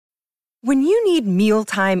When you need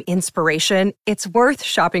mealtime inspiration, it's worth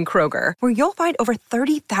shopping Kroger, where you'll find over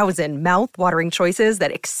 30,000 mouth-watering choices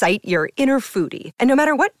that excite your inner foodie. And no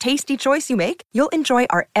matter what tasty choice you make, you'll enjoy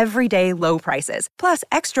our everyday low prices, plus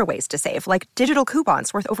extra ways to save, like digital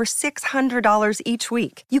coupons worth over $600 each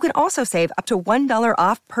week. You can also save up to $1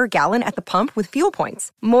 off per gallon at the pump with fuel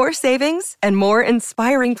points. More savings and more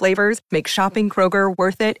inspiring flavors make shopping Kroger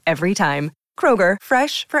worth it every time. Kroger,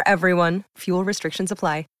 fresh for everyone. Fuel restrictions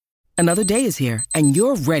apply. Another day is here, and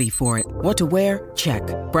you're ready for it. What to wear? Check.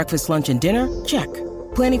 Breakfast, lunch, and dinner? Check.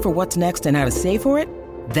 Planning for what's next and how to save for it?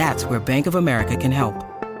 That's where Bank of America can help.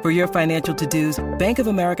 For your financial to-dos, Bank of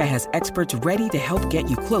America has experts ready to help get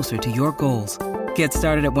you closer to your goals. Get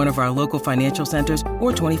started at one of our local financial centers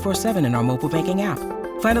or 24/7 in our mobile banking app.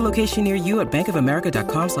 Find a location near you at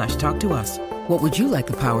bankofamerica.com/talktous. What would you like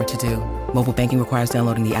the power to do? Mobile banking requires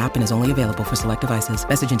downloading the app and is only available for select devices.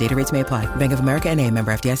 Message and data rates may apply. Bank of America N.A.,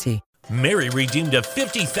 member FDIC. Mary redeemed a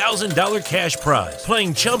 $50,000 cash prize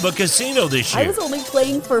playing Chumba Casino this year. I was only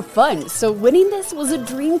playing for fun, so winning this was a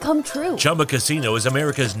dream come true. Chumba Casino is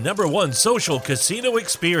America's #1 social casino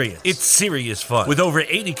experience. It's serious fun. With over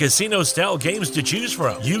 80 casino-style games to choose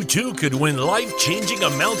from, you too could win life-changing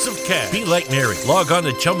amounts of cash. Be like Mary. Log on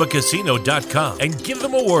to ChumbaCasino.com and give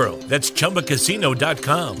them a whirl. That's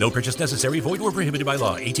ChumbaCasino.com. No purchase necessary. Void or prohibited by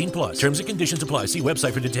law. 18+. Terms and conditions apply. See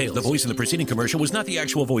website for details. The voice in the preceding commercial was not the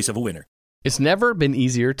actual voice of a winner. It's never been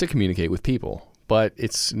easier to communicate with people, but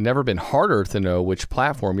it's never been harder to know which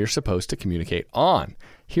platform you're supposed to communicate on.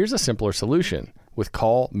 Here's a simpler solution. With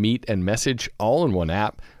call, meet, and message all in one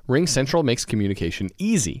app, RingCentral makes communication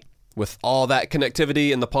easy. With all that connectivity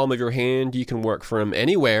in the palm of your hand, you can work from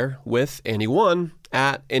anywhere with anyone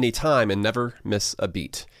at any time and never miss a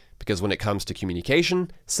beat. Because when it comes to communication,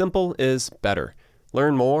 simple is better.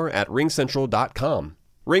 Learn more at ringcentral.com.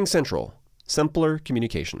 RingCentral. Simpler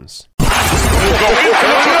communications.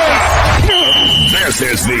 This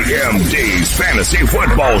is the MD's Fantasy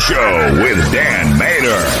Football Show with Dan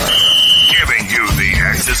Mader, giving you the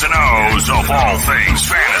X's and O's of all things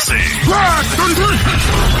fantasy.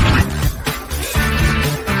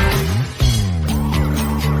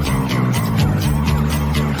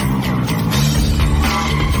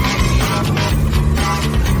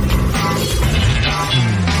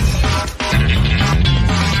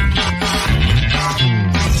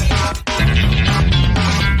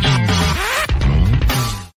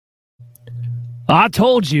 I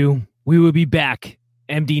told you we would be back,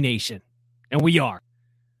 MD Nation. And we are.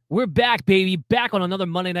 We're back, baby. Back on another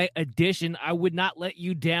Monday night edition. I would not let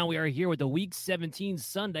you down. We are here with the Week 17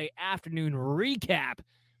 Sunday afternoon recap.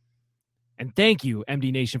 And thank you,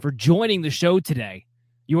 MD Nation, for joining the show today.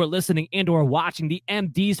 You are listening and or watching the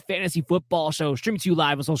MD's Fantasy Football Show, streaming to you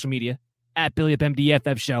live on social media at Billy Up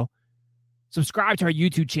MDFF Show. Subscribe to our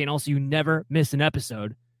YouTube channel so you never miss an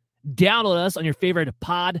episode. Download us on your favorite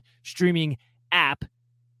pod streaming app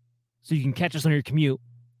so you can catch us on your commute.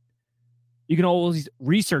 You can always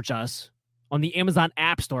research us on the Amazon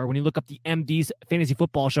App Store when you look up the MD's Fantasy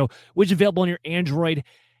Football Show, which is available on your Android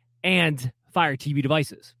and Fire TV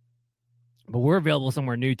devices. But we're available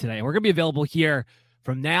somewhere new today. And we're going to be available here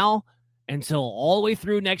from now until all the way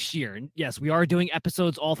through next year. And yes, we are doing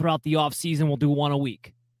episodes all throughout the off season. We'll do one a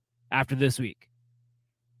week after this week.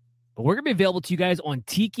 But we're going to be available to you guys on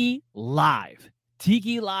Tiki Live.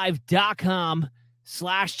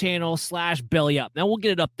 TikiLive.com/channel/bellyup. Now we'll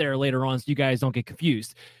get it up there later on so you guys don't get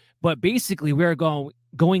confused. But basically, we're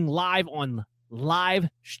going live on live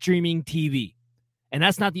streaming TV. And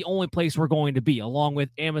that's not the only place we're going to be. Along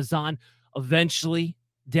with Amazon, eventually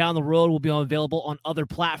down the road, we'll be available on other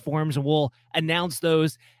platforms, and we'll announce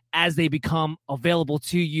those as they become available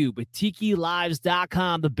to you. But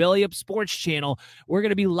TikiLives.com, the Belly Up Sports channel, we're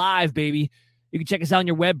going to be live, baby. You can check us out on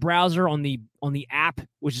your web browser, on the app,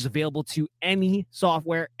 which is available to any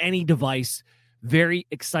software, any device. Very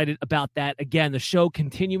excited about that. Again, the show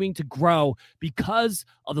continuing to grow because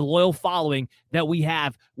of the loyal following that we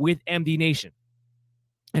have with MD Nation.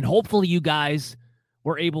 And hopefully you guys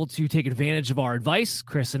were able to take advantage of our advice,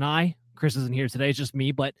 Chris and I. Chris isn't here today, it's just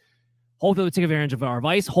me, but hopefully we take advantage of our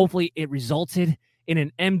advice. Hopefully it resulted in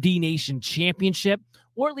an MD Nation championship,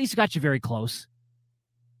 or at least got you very close.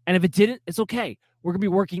 And if it didn't, it's okay. We're going to be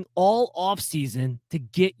working all offseason to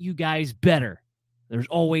get you guys better. There's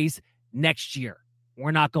always next year. We're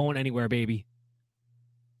not going anywhere, baby.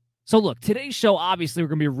 So look, today's show, obviously, we're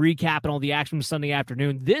going to be recapping all the action from Sunday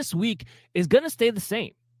afternoon. This week is going to stay the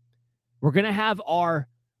same. We're going to have our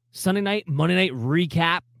Sunday night, Monday night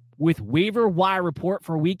recap with waiver wire report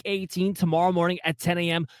for Week 18 tomorrow morning at 10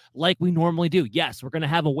 a.m. like we normally do. Yes, we're going to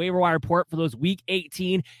have a waiver wire report for those Week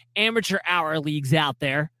 18 amateur hour leagues out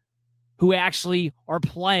there who actually are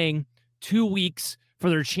playing 2 weeks for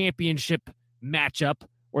their championship matchup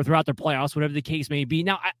or throughout their playoffs, whatever the case may be.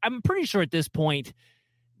 Now, I'm pretty sure at this point,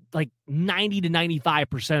 like 90 to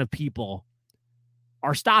 95% of people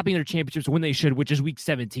are stopping their championships when they should, which is week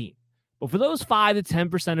 17. But for those 5 to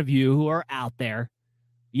 10% of you who are out there,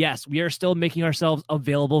 yes, we are still making ourselves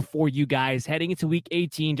available for you guys heading into week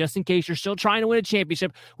 18, just in case you're still trying to win a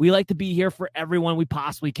championship. We like to be here for everyone we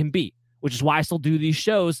possibly can be, which is why I still do these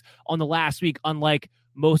shows on the last week, unlike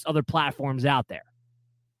most other platforms out there.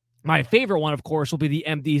 My favorite one, of course, will be the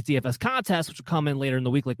MD's DFS contest, which will come in later in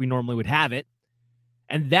the week like we normally would have it.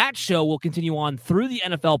 And that show will continue on through the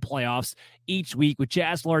NFL playoffs each week with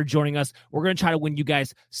Jazz Lord joining us. We're going to try to win you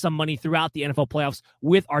guys some money throughout the NFL playoffs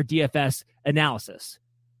with our DFS analysis.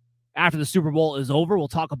 After the Super Bowl is over, we'll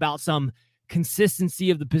talk about some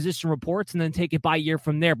consistency of the position reports and then take it by year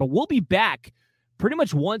from there. But we'll be back pretty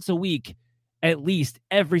much once a week, at least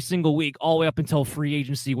every single week, all the way up until free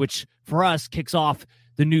agency, which for us kicks off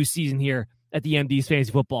the new season here at the MD's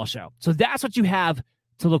Fantasy Football Show. So that's what you have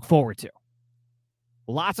to look forward to.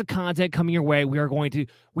 Lots of content coming your way. We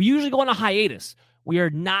usually go on a hiatus. We are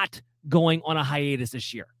not going on a hiatus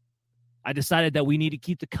this year. I decided that we need to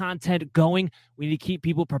keep the content going. We need to keep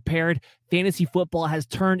people prepared. Fantasy football has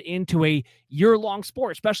turned into a year-long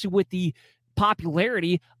sport, especially with the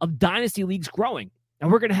popularity of dynasty leagues growing.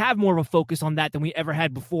 And we're going to have more of a focus on that than we ever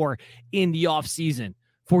had before in the offseason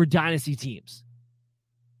for dynasty teams.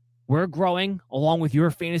 We're growing along with your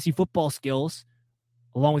fantasy football skills,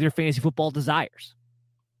 along with your fantasy football desires.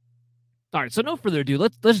 All right, so no further ado,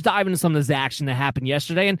 let's dive into some of this action that happened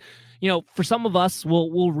yesterday. And, for some of us,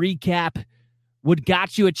 we'll recap what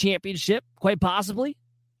got you a championship, quite possibly,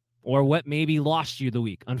 or what maybe lost you the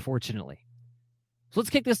week, unfortunately. So let's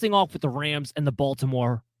kick this thing off with the Rams and the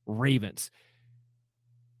Baltimore Ravens.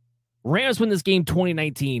 Rams win this game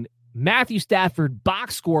 2019. Matthew Stafford,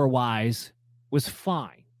 box score-wise, was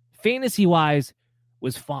fine. Fantasy-wise,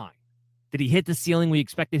 was fine. Did he hit the ceiling we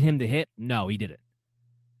expected him to hit? No, he didn't.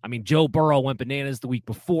 I mean, Joe Burrow went bananas the week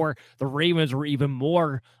before. The Ravens were even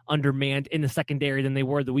more undermanned in the secondary than they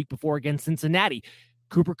were the week before against Cincinnati.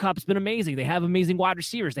 Cooper Kupp's been amazing. They have amazing wide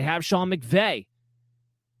receivers. They have Sean McVay.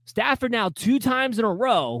 Stafford now 2 times in a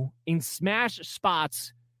row in smash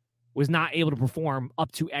spots was not able to perform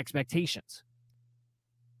up to expectations.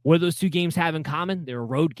 What do those 2 games have in common? They were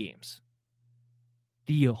road games.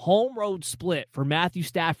 The home road split for Matthew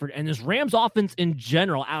Stafford and this Rams offense in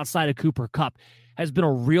general outside of Cooper Kupp has been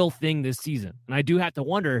a real thing this season. And I do have to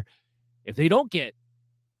wonder if they don't get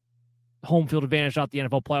home field advantage out the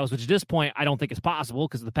NFL playoffs, which at this point I don't think is possible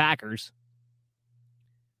because of the Packers,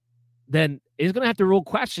 then it's going to have to real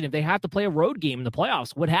question if they have to play a road game in the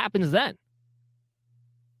playoffs. What happens then?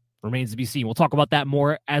 Remains to be seen. We'll talk about that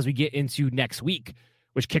more as we get into next week,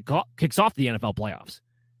 which kicks off the NFL playoffs.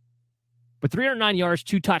 But 309 yards,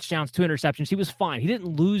 2 touchdowns, 2 interceptions. He was fine. He didn't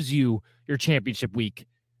lose you your championship week,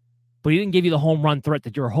 but he didn't give you the home run threat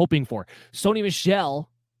that you were hoping for. Sony Michel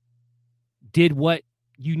did what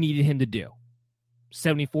you needed him to do.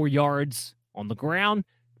 74 yards on the ground,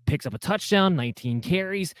 picks up a touchdown, 19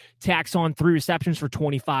 carries, tacks on 3 receptions for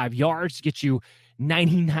 25 yards to get you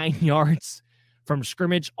 99 yards from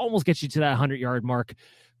scrimmage, almost gets you to that 100-yard mark.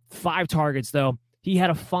 5 targets, though. He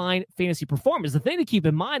had a fine fantasy performance. The thing to keep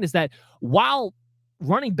in mind is that while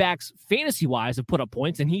running backs fantasy-wise have put up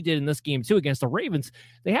points, and he did in this game too against the Ravens,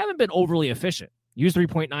 they haven't been overly efficient. Used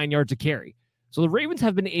 3.9 yards a carry. So the Ravens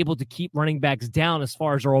have been able to keep running backs down as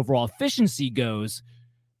far as their overall efficiency goes,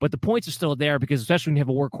 but the points are still there because especially when you have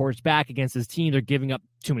a workhorse back against his team, they're giving up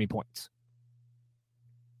too many points.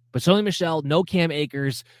 But Sony Michel, no Cam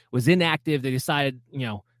Akers, was inactive. They decided,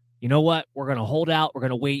 you know what? We're going to hold out. We're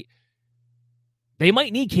going to wait. They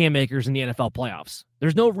might need Cam Akers in the NFL playoffs.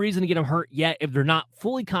 There's no reason to get him hurt yet if they're not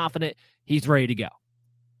fully confident he's ready to go.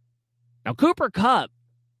 Now, Cooper Kupp,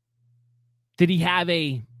 did he have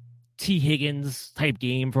a T. Higgins type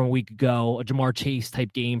game from a week ago, a Jamar Chase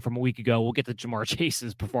type game from a week ago? We'll get to Jamar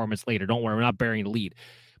Chase's performance later. Don't worry, we're not burying the lead.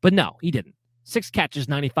 But no, he didn't. 6 catches,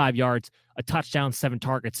 95 yards, a touchdown, 7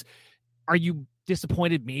 targets. Are you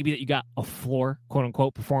disappointed maybe that you got a floor,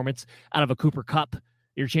 quote-unquote, performance out of a Cooper Kupp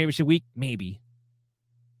your championship week? Maybe.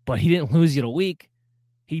 But he didn't lose you the week.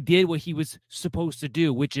 He did what he was supposed to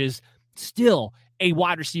do, which is still a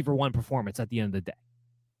wide receiver 1 performance at the end of the day.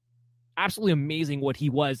 Absolutely amazing what he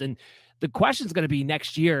was. And the question is going to be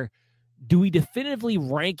next year, do we definitively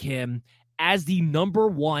rank him as the number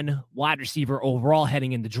 1 wide receiver overall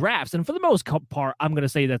heading into drafts? And for the most part, I'm going to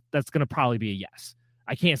say that that's going to probably be a yes.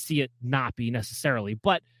 I can't see it not be necessarily.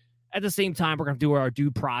 But at the same time, we're going to do our due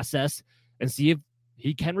process and see if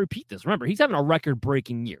he can repeat this. Remember, he's having a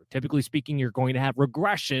record-breaking year. Typically speaking, you're going to have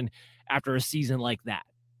regression after a season like that.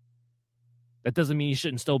 That doesn't mean he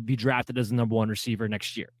shouldn't still be drafted as the number one receiver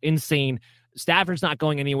next year. Insane. Stafford's not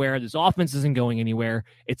going anywhere. This offense isn't going anywhere.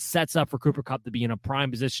 It sets up for Cooper Kupp to be in a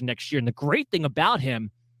prime position next year. And the great thing about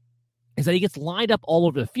him is that he gets lined up all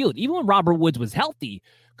over the field. Even when Robert Woods was healthy,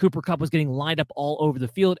 Cooper Kupp was getting lined up all over the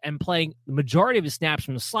field and playing the majority of his snaps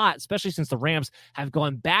from the slot, especially since the Rams have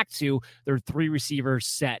gone back to their 3 receiver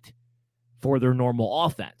set for their normal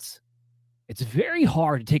offense. It's very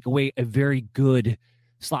hard to take away a very good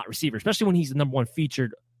slot receiver, especially when he's the number one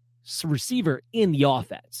featured receiver in the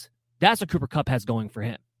offense. That's what Cooper Kupp has going for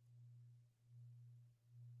him.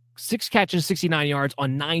 6 catches, 69 yards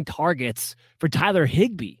on 9 targets for Tyler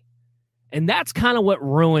Higbee. And that's kind of what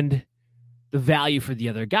ruined the value for the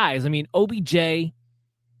other guys. I mean, OBJ, a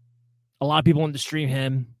lot of people wanted to stream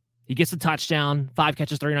him. He gets a touchdown, 5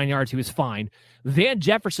 catches, 39 yards. He was fine. Van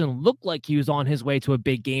Jefferson looked like he was on his way to a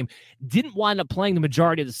big game. Didn't wind up playing the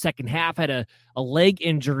majority of the second half, had a leg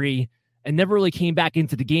injury, and never really came back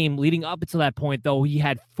into the game. Leading up until that point, though, he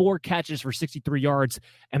had 4 catches for 63 yards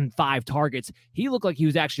and 5 targets. He looked like he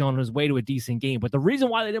was actually on his way to a decent game. But the reason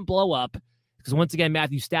why they didn't blow up, because once again,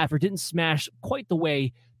 Matthew Stafford didn't smash quite the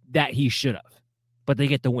way that he should have. But they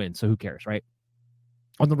get the win, so who cares, right?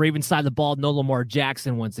 On the Ravens side of the ball, no Lamar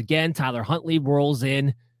Jackson once again. Tyler Huntley rolls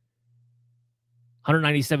in.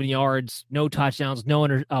 197 yards, no touchdowns,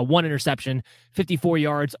 one interception, 54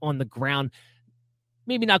 yards on the ground.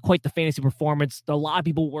 Maybe not quite the fantasy performance. A lot of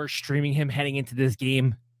people were streaming him heading into this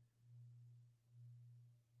game.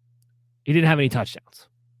 He didn't have any touchdowns.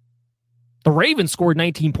 The Ravens scored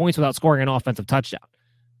 19 points without scoring an offensive touchdown.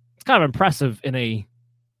 It's kind of impressive in a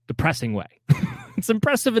depressing way. It's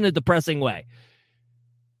impressive in a depressing way.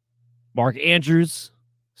 Mark Andrews,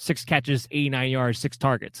 6 catches, 89 yards, 6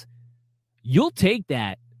 targets. You'll take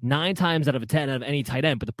that 9 times out of 10 out of any tight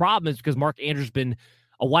end. But the problem is because Mark Andrews has been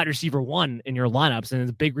a wide receiver 1 in your lineups, and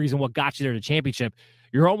it's a big reason what got you there to the championship.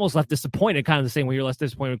 You're almost left disappointed, kind of the same way you're less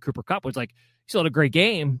disappointed with Cooper Kupp. It's like, you still had a great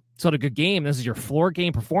game, still had a good game. This is your floor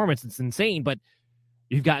game performance. It's insane, but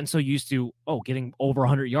you've gotten so used to, getting over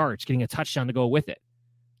 100 yards, getting a touchdown to go with it.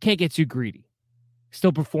 Can't get too greedy.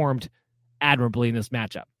 Still performed admirably in this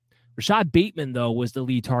matchup. Rashad Bateman, though, was the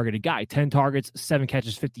lead targeted guy. 10 targets, 7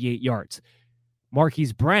 catches, 58 yards.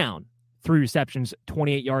 Marquise Brown, 3 receptions,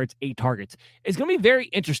 28 yards, 8 targets. It's going to be very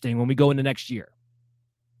interesting when we go into next year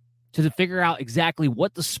to figure out exactly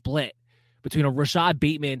what the split between a Rashad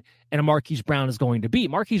Bateman and a Marquise Brown is going to be.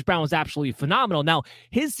 Marquise Brown was absolutely phenomenal. Now,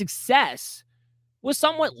 his success was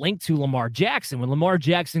somewhat linked to Lamar Jackson. When Lamar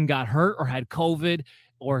Jackson got hurt or had COVID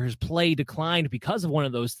or his play declined because of one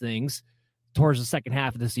of those things towards the second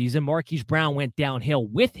half of the season, Marquise Brown went downhill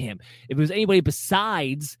with him. If it was anybody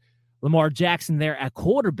besides Lamar Jackson there at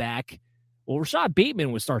quarterback, well, Rashad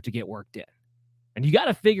Bateman would start to get worked in. And you got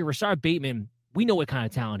to figure Rashad Bateman, we know what kind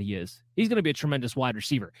of talent he is. He's going to be a tremendous wide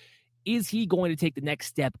receiver. Is he going to take the next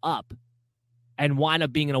step up and wind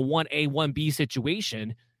up being in a 1A, 1B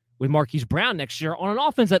situation with Marquise Brown next year on an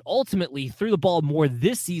offense that ultimately threw the ball more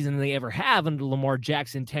this season than they ever have under Lamar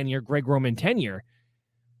Jackson tenure, Greg Roman tenure,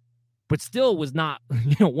 but still was not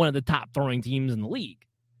one of the top throwing teams in the league.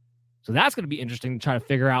 So that's going to be interesting to try to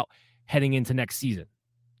figure out heading into next season.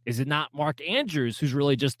 Is it not Mark Andrews, who's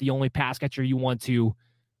really just the only pass catcher you want to,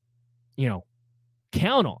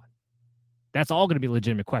 count on? That's all going to be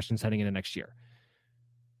legitimate questions heading into next year.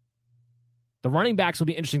 The running backs will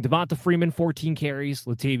be interesting. Devonta Freeman, 14 carries.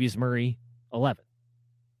 Latavius Murray, 11.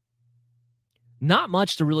 Not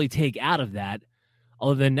much to really take out of that,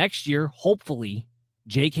 other than next year, hopefully,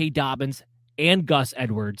 J.K. Dobbins and Gus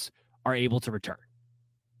Edwards are able to return.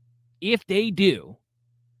 If they do,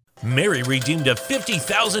 Mary redeemed a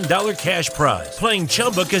 $50,000 cash prize playing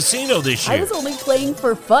Chumba Casino this year. I was only playing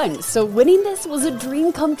for fun, so winning this was a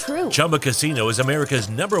dream come true. Chumba Casino is America's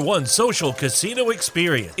 #1 social casino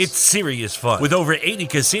experience. It's serious fun. With over 80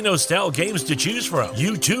 casino-style games to choose from,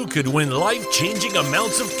 you too could win life-changing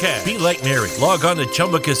amounts of cash. Be like Mary. Log on to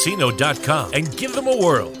ChumbaCasino.com and give them a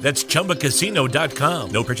whirl. That's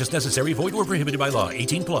ChumbaCasino.com. No purchase necessary. Void where prohibited by law.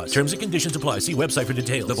 18+. Terms and conditions apply. See website for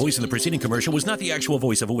details. The voice in the preceding commercial was not the actual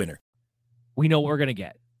voice of a winner. We know what we're going to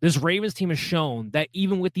get. This Ravens team has shown that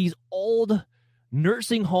even with these old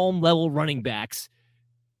nursing home level running backs,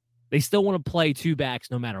 they still want to play 2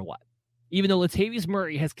 backs no matter what. Even though Latavius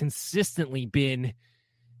Murray has consistently been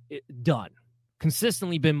done,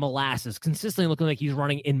 consistently been molasses, consistently looking like he's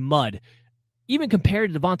running in mud, even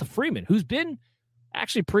compared to Devonta Freeman, who's been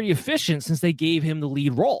actually pretty efficient since they gave him the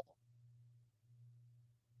lead role.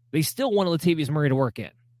 They still want Latavius Murray to work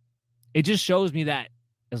in. It just shows me that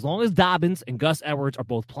as long as Dobbins and Gus Edwards are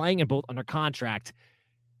both playing and both under contract,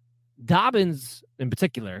 Dobbins in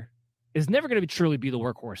particular is never going to truly be the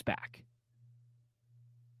workhorse back.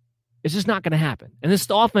 It's just not going to happen. And this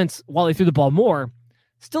offense, while they threw the ball more,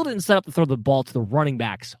 still didn't set up to throw the ball to the running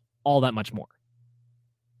backs all that much more,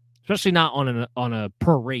 especially not on a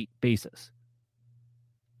per rate basis.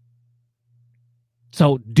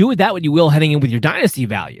 So do with that what you will heading in with your dynasty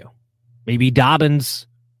value. Maybe Dobbins,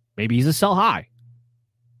 maybe he's a sell high.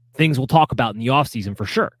 Things we'll talk about in the offseason for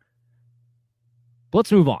sure. But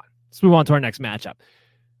let's move on. Let's move on to our next matchup.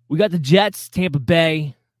 We got the Jets, Tampa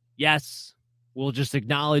Bay. Yes, we'll just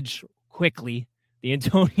acknowledge quickly the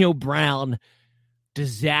Antonio Brown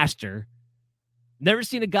disaster. Never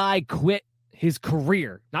seen a guy quit his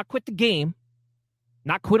career. Not quit the game.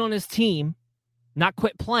 Not quit on his team. Not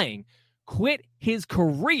quit playing. Quit his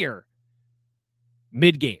career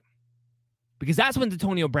mid-game. Because that's what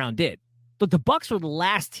Antonio Brown did. Look, the Bucs were the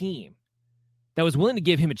last team that was willing to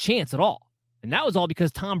give him a chance at all. And that was all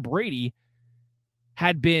because Tom Brady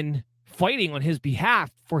had been fighting on his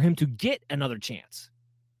behalf for him to get another chance.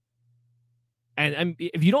 And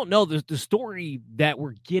if you don't know, the story that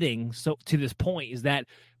we're getting to this point is that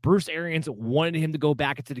Bruce Arians wanted him to go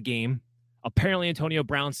back into the game. Apparently, Antonio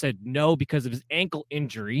Brown said no because of his ankle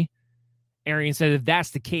injury. Arians said, if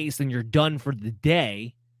that's the case, then you're done for the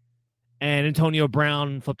day. And Antonio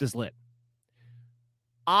Brown flipped his lid.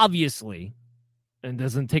 Obviously, and it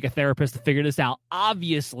doesn't take a therapist to figure this out,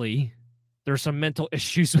 obviously, there's some mental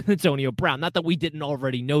issues with Antonio Brown. Not that we didn't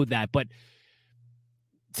already know that, but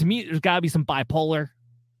to me, there's got to be some bipolar.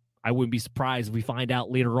 I wouldn't be surprised if we find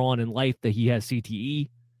out later on in life that he has CTE,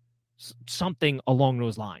 something along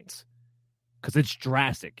those lines, because it's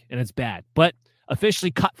drastic and it's bad. But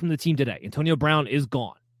officially cut from the team today. Antonio Brown is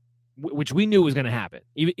gone, which we knew was going to happen.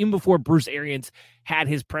 Even before Bruce Arians had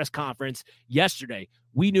his press conference yesterday,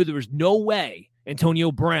 we knew there was no way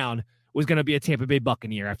Antonio Brown was going to be a Tampa Bay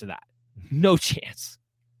Buccaneer after that. No chance.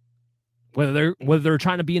 Whether they're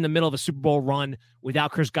trying to be in the middle of a Super Bowl run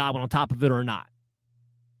without Chris Godwin on top of it or not.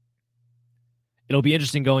 It'll be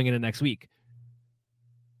interesting going into next week.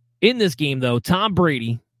 In this game, though, Tom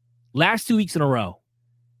Brady, last 2 weeks in a row,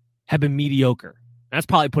 have been mediocre. That's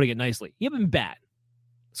probably putting it nicely. He hasn't been bad.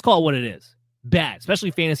 Let's call it what it is. Bad,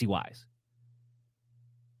 especially fantasy-wise.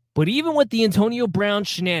 But even with the Antonio Brown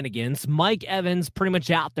shenanigans, Mike Evans pretty much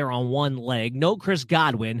out there on one leg, no Chris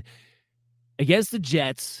Godwin, against the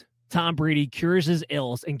Jets, Tom Brady cures his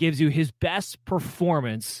ills and gives you his best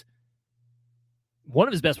performance, one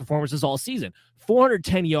of his best performances all season.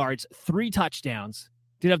 410 yards, 3 touchdowns.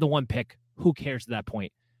 Did have the 1 pick. Who cares at that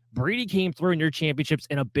point? Brady came through in your championships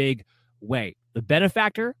in a big way. The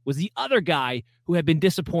benefactor was the other guy who had been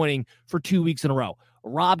disappointing for 2 weeks in a row.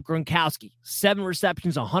 Rob Gronkowski, 7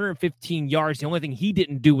 receptions, 115 yards. The only thing he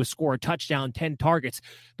didn't do was score a touchdown, 10 targets.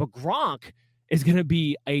 But Gronk is going to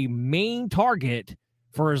be a main target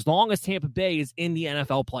for as long as Tampa Bay is in the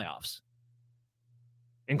NFL playoffs,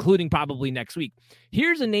 including probably next week.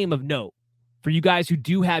 Here's a name of note for you guys who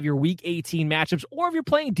do have your Week 18 matchups, or if you're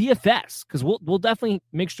playing DFS, because we'll definitely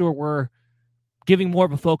make sure we're giving more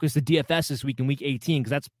of a focus to DFS this week in Week 18, because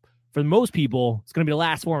that's, for most people, it's going to be the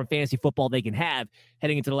last form of fantasy football they can have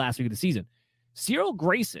heading into the last week of the season. Cyril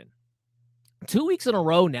Grayson, 2 weeks in a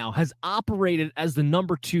row now, has operated as the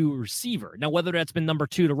number 2 receiver. Now, whether that's been number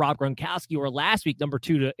 2 to Rob Gronkowski or last week number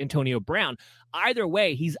 2 to Antonio Brown, either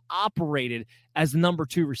way, he's operated as the number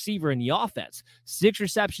 2 receiver in the offense. 6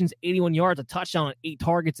 receptions, 81 yards, a touchdown, and 8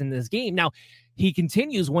 targets in this game. Now, he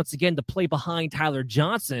continues once again to play behind Tyler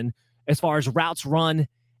Johnson as far as routes run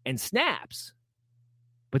and snaps.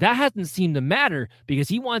 But that hasn't seemed to matter because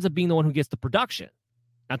he winds up being the one who gets the production.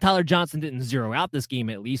 Now, Tyler Johnson didn't zero out this game,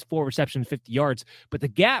 at least 4 receptions, 50 yards, but the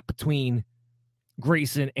gap between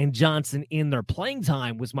Grayson and Johnson in their playing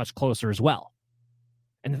time was much closer as well.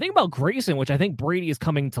 And the thing about Grayson, which I think Brady is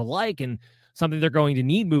coming to like and something they're going to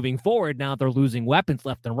need moving forward now that they're losing weapons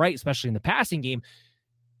left and right, especially in the passing game,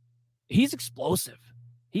 he's explosive.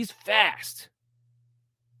 He's fast.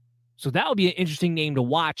 So that would be an interesting name to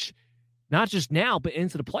watch, not just now, but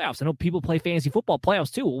into the playoffs. I know people play fantasy football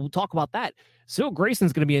playoffs too. We'll talk about that. Cyril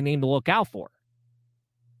Grayson's going to be a name to look out for.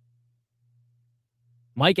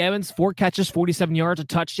 Mike Evans, 4 catches, 47 yards, a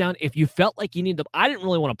touchdown. If you felt like you needed to, I didn't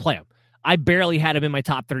really want to play him. I barely had him in my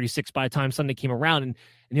top 36 by the time Sunday came around. And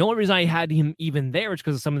the only reason I had him even there is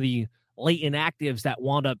because of some of the late inactives that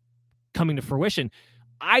wound up coming to fruition.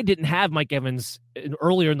 I didn't have Mike Evans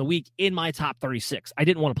earlier in the week in my top 36. I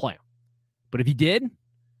didn't want to play him. But if you did,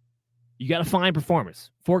 you got a fine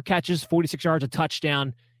performance. 4 catches, 46 yards, a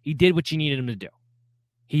touchdown. He did what you needed him to do.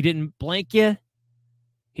 He didn't blank you.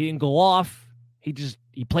 He didn't go off. He just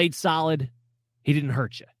He played solid. He didn't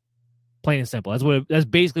hurt you. Plain and simple. That's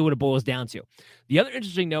basically what it boils down to. The other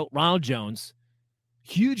interesting note, Ronald Jones,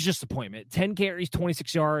 huge disappointment. 10 carries,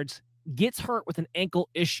 26 yards, gets hurt with an ankle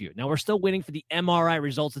issue. Now, we're still waiting for the MRI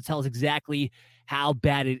results to tell us exactly how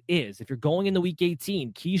bad it is. If you're going into Week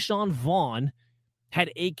 18, Keyshawn Vaughn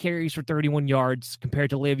had 8 carries for 31 yards compared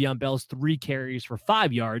to Le'Veon Bell's 3 carries for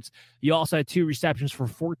 5 yards. He also had 2 receptions for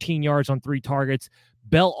 14 yards on 3 targets.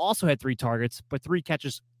 Bell also had 3 targets, but 3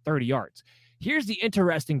 catches, 30 yards. Here's the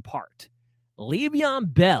interesting part.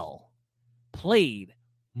 Le'Veon Bell played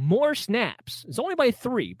more snaps. It's only by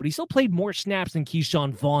 3, but he still played more snaps than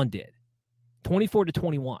Keyshawn Vaughn did.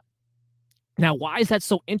 24-21. Now, why is that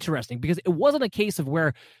so interesting? Because it wasn't a case of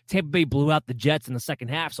where Tampa Bay blew out the Jets in the second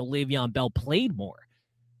half, so Le'Veon Bell played more.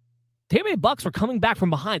 Tampa Bay Bucks were coming back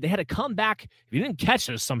from behind. They had to come back. If you didn't catch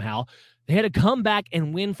this somehow, they had to come back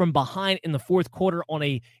and win from behind in the fourth quarter on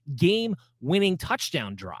a game-winning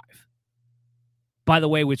touchdown drive. By the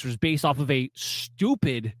way, which was based off of a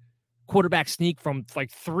stupid quarterback sneak from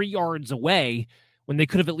like 3 yards away when they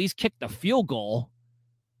could have at least kicked the field goal.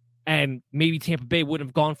 And maybe Tampa Bay would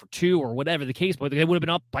have gone for 2 or whatever the case, but they would have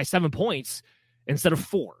been up by 7 points instead of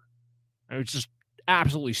 4. It was just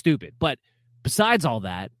absolutely stupid. But besides all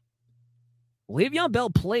that, Le'Veon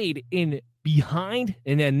Bell played in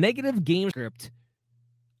a negative game script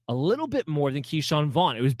a little bit more than Keyshawn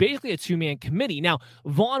Vaughn. It was basically a 2-man committee. Now,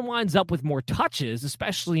 Vaughn winds up with more touches,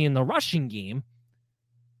 especially in the rushing game.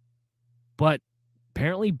 But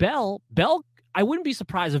apparently Bell, I wouldn't be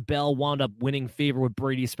surprised if Bell wound up winning favor with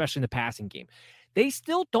Brady, especially in the passing game. They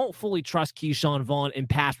still don't fully trust Keyshawn Vaughn in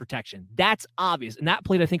pass protection. That's obvious. And that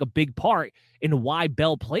played, I think, a big part in why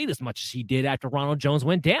Bell played as much as he did after Ronald Jones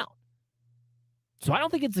went down. So I don't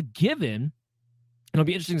think it's a given. It'll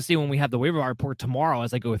be interesting to see when we have the waiver wire report tomorrow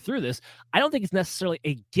as I go through this. I don't think it's necessarily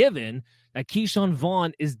a given that Keyshawn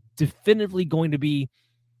Vaughn is definitively going to be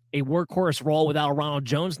a workhorse role without Ronald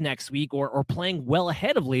Jones next week or playing well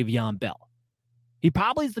ahead of Le'Veon Bell. He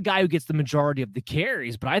probably is the guy who gets the majority of the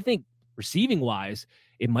carries, but I think receiving-wise,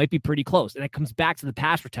 it might be pretty close. And it comes back to the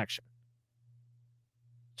pass protection.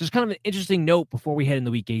 Just kind of an interesting note before we head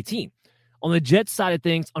into Week 18. On the Jets side of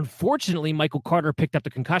things, unfortunately, Michael Carter picked up the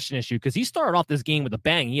concussion issue because he started off this game with a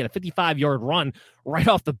bang. He had a 55-yard run right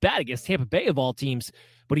off the bat against Tampa Bay of all teams,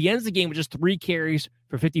 but he ends the game with just 3 carries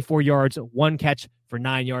for 54 yards, 1 catch for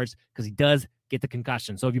 9 yards because he does get the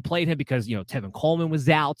concussion. So if you played him because, Tevin Coleman was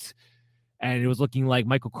out and it was looking like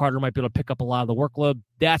Michael Carter might be able to pick up a lot of the workload,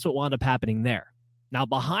 that's what wound up happening there. Now,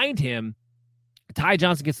 behind him, Ty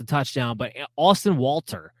Johnson gets the touchdown, but Austin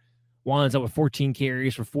Walter winds up with 14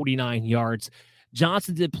 carries for 49 yards.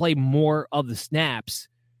 Johnson did play more of the snaps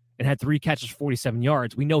and had 3 catches for 47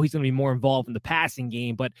 yards. We know he's going to be more involved in the passing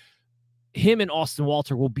game, but him and Austin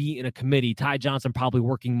Walter will be in a committee. Ty Johnson probably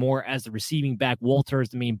working more as the receiving back. Walter is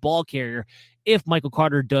the main ball carrier if Michael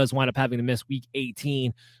Carter does wind up having to miss Week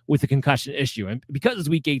 18 with a concussion issue. And because it's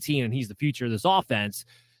Week 18 and he's the future of this offense,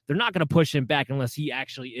 they're not going to push him back unless he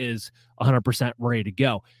actually is 100% ready to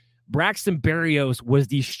go. Braxton Berrios was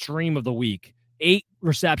the stream of the week. 8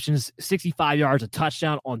 receptions, 65 yards, a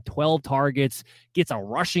touchdown on 12 targets, gets a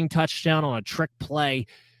rushing touchdown on a trick play.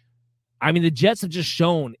 I mean, the Jets have just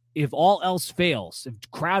shown if all else fails, if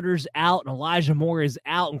Crowder's out and Elijah Moore is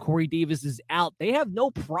out and Corey Davis is out, they have no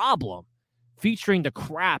problem featuring the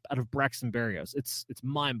crap out of Braxton Berrios. It's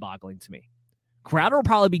mind-boggling to me. Crowder will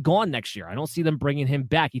probably be gone next year. I don't see them bringing him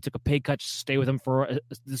back. He took a pay cut to stay with him for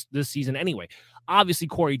this season anyway. Obviously,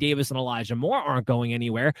 Corey Davis and Elijah Moore aren't going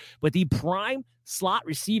anywhere, but the prime slot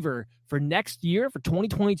receiver for next year, for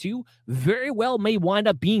 2022, very well may wind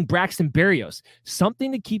up being Braxton Berrios.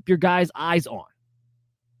 Something to keep your guys' eyes on.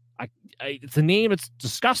 It's a name that's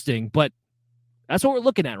disgusting, but that's what we're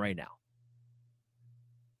looking at right now.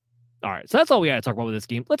 All right, so that's all we got to talk about with this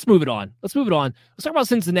game. Let's move it on. Let's talk about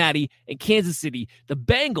Cincinnati and Kansas City. The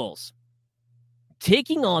Bengals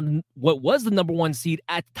taking on what was the number 1 seed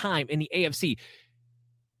at the time in the AFC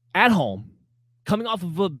at home, coming off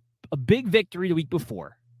of a big victory the week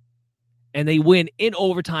before. And they win in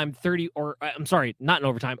overtime, not in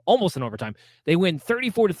overtime, almost in overtime. They win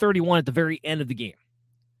 34-31 at the very end of the game.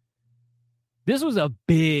 This was a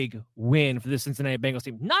big win for the Cincinnati Bengals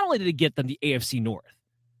team. Not only did it get them the AFC North,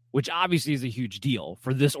 which obviously is a huge deal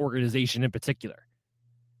for this organization in particular,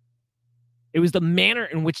 it was the manner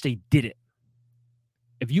in which they did it.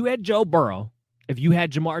 If you had Joe Burrow, if you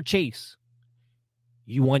had Jamar Chase,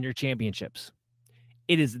 you won your championships.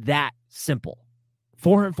 It is that simple.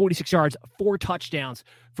 446 yards, 4 touchdowns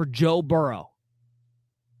for Joe Burrow.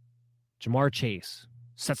 Jamar Chase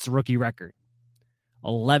sets the rookie record.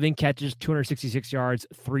 11 catches, 266 yards,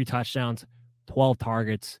 3 touchdowns 12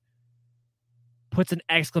 targets, puts an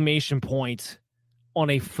exclamation point on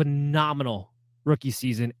a phenomenal rookie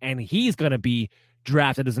season, and he's going to be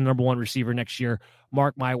drafted as the number one receiver next year.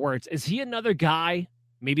 Mark my words. Is he another guy,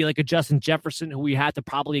 maybe like a Justin Jefferson, who we had to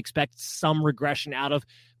probably expect some regression out of?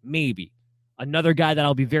 Maybe. Another guy that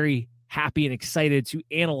I'll be very happy and excited to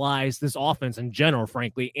analyze this offense in general,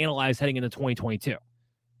 frankly, analyze heading into 2022.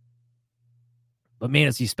 But man,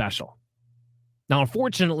 is he special. Now,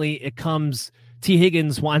 unfortunately, T.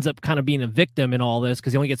 Higgins winds up kind of being a victim in all this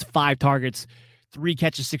because he only gets 5 targets, 3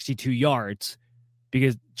 catches, 62 yards,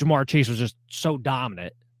 because Ja'Marr Chase was just so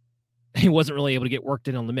dominant. He wasn't really able to get worked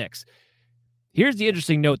in on the mix. Here's the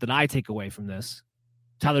interesting note that I take away from this.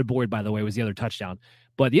 Tyler Boyd, by the way, was the other touchdown.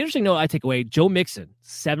 But the interesting note I take away, Joe Mixon,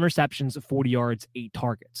 7 receptions, 40 yards, 8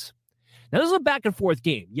 targets. Now, this is a back-and-forth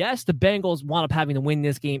game. Yes, the Bengals wound up having to win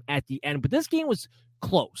this game at the end, but this game was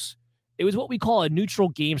close. It was what we call a neutral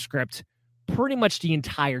game script pretty much the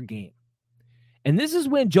entire game. And this is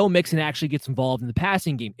when Joe Mixon actually gets involved in the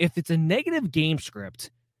passing game. If it's a negative game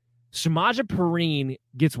script, Samaje Perine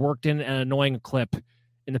gets worked in an annoying clip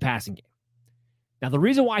in the passing game. Now, the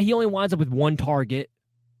reason why he only winds up with 1 target,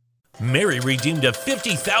 Mary redeemed a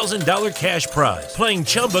 $50,000 cash prize playing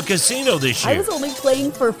Chumba Casino this year. I was only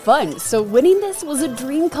playing for fun, so winning this was a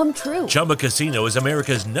dream come true. Chumba Casino is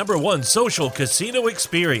America's #1 social casino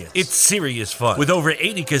experience. It's serious fun. With over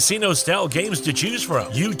 80 casino-style games to choose from,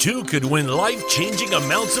 you too could win life-changing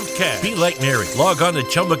amounts of cash. Be like Mary. Log on to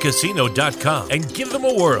ChumbaCasino.com and give them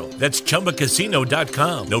a whirl. That's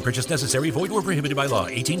ChumbaCasino.com. No purchase necessary. Void where prohibited by law.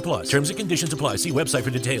 18+. Terms and conditions apply. See website for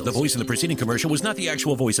details. The voice in the preceding commercial was not the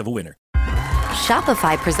actual voice of a winner.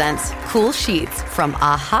 Shopify presents cool sheets from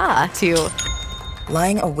AHA to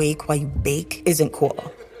lying awake while you bake isn't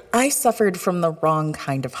cool. I suffered from the wrong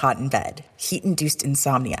kind of hot in bed, heat-induced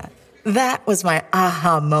insomnia. That was my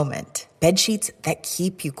aha moment. Bed sheets that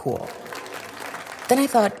keep you cool. Then I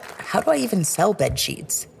thought, how do I even sell bed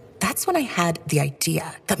sheets? That's when I had the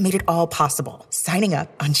idea that made it all possible, signing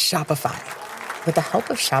up on Shopify. With the help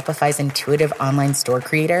of Shopify's intuitive online store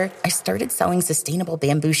creator, I started selling sustainable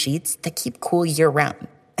bamboo sheets that keep cool year-round.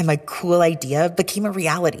 And my cool idea became a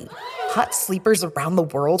reality. Hot sleepers around the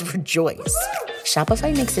world rejoice.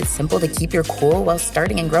 Shopify makes it simple to keep your cool while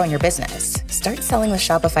starting and growing your business. Start selling with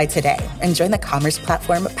Shopify today and join the commerce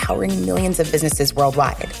platform powering millions of businesses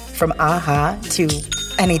worldwide. From AHA to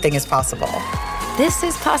anything is possible. This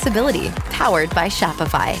is Possibility, powered by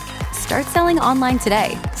Shopify. Start selling online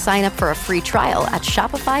today. Sign up for a free trial at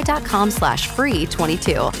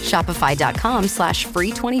shopify.com/free22.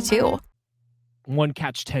 Shopify.com/free22. 1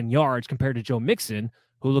 catch, 10 yards compared to Joe Mixon,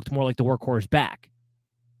 who looked more like the workhorse back.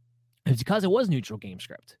 It's because it was neutral game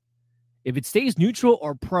script. If it stays neutral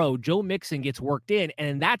or pro, Joe Mixon gets worked in, and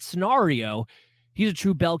in that scenario, he's a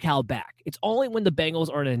true bell cow back. It's only when the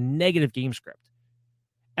Bengals are in a negative game script.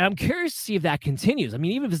 And I'm curious to see if that continues. I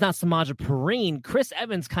mean, even if it's not Samaje Perine, Chris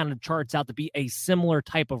Evans kind of charts out to be a similar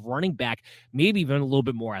type of running back, maybe even a little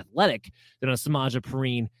bit more athletic than a Samaje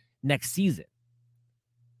Perine next season.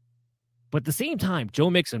 But at the same time, Joe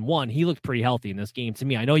Mixon, he looked pretty healthy in this game to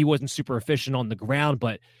me. I know he wasn't super efficient on the ground,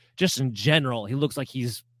 but just in general, he looks like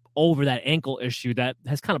he's over that ankle issue that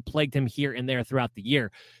has kind of plagued him here and there throughout the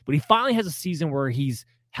year. But he finally has a season where he's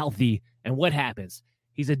healthy, and what happens?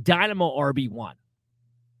 He's a dynamo RB1.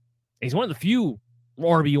 He's one of the few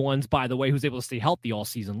RB1s, by the way, who's able to stay healthy all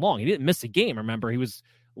season long. He didn't miss a game. Remember, he was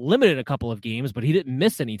limited a couple of games, but he didn't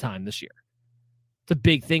miss any time this year. It's a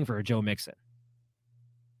big thing for Joe Mixon.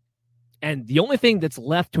 And the only thing that's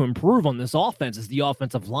left to improve on this offense is the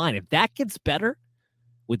offensive line. If that gets better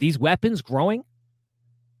with these weapons growing,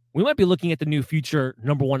 we might be looking at the new future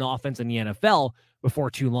 #1 offense in the NFL before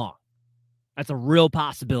too long. That's a real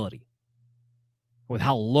possibility with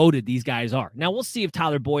how loaded these guys are. Now, we'll see if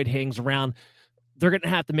Tyler Boyd hangs around. They're going to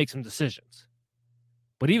have to make some decisions.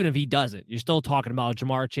 But even if he doesn't, you're still talking about a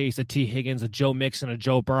Ja'Marr Chase, a T. Higgins, a Joe Mixon, a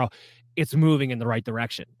Joe Burrow. It's moving in the right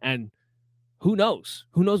direction. And who knows?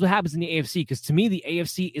 Who knows what happens in the AFC? Because to me, the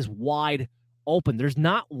AFC is wide open. There's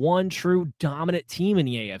not one true dominant team in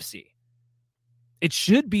the AFC. It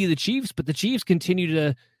should be the Chiefs, but the Chiefs continue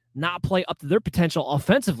to not play up to their potential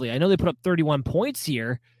offensively. I know they put up 31 points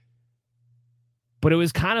here, but it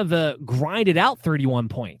was kind of a grinded out 31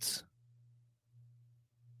 points.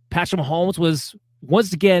 Patrick Mahomes was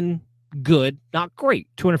once again good, not great.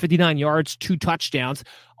 259 yards, 2 touchdowns.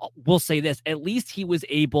 We'll say this, at least he was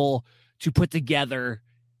able to put together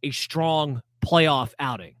a strong playoff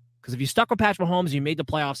outing. Because if you stuck with Patrick Mahomes, you made the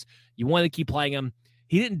playoffs, you wanted to keep playing him.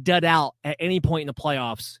 He didn't dud out at any point in the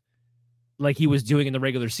playoffs like he was doing in the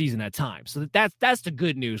regular season at times. So that's the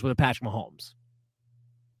good news with Patrick Mahomes.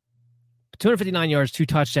 259 yards, 2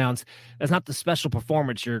 touchdowns. That's not the special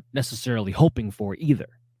performance you're necessarily hoping for either.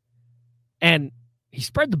 And he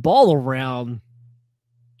spread the ball around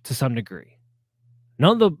to some degree.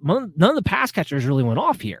 None of the pass catchers really went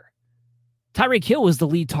off here. Tyreek Hill was the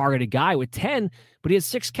lead targeted guy with 10, but he had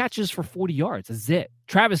 6 catches for 40 yards. That's it.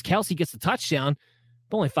 Travis Kelce gets the touchdown,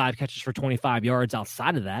 but only 5 catches for 25 yards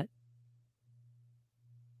outside of that.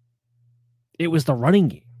 It was the running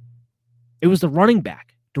game. It was the running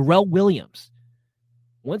back, Darrell Williams.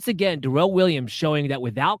 Once again, Darrell Williams showing that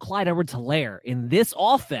without Clyde Edwards-Helaire in this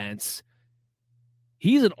offense,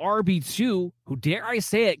 he's an RB2 who, dare I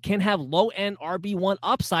say it, can have low-end RB1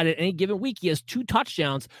 upside at any given week. He has 2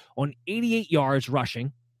 touchdowns on 88 yards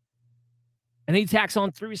rushing. And he tacks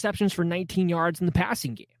on 3 receptions for 19 yards in the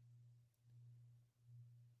passing game.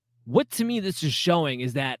 What to me this is showing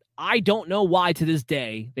is that I don't know why to this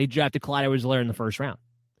day they drafted Clyde Edwards-Helaire in the first round.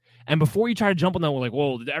 And before you try to jump on that, we're like,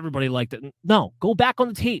 whoa, did everybody like that? No, go back on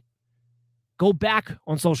the tape. Go back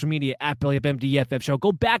on social media at Billy Up MDFF Show.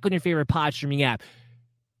 Go back on your favorite pod streaming app.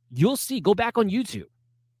 You'll see. Go back on YouTube.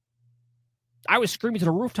 I was screaming to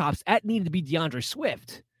the rooftops at needed to be DeAndre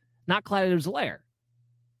Swift, not Clyde Edwards-Helaire.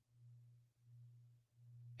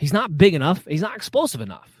 He's not big enough. He's not explosive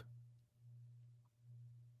enough.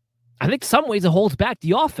 I think some ways it holds back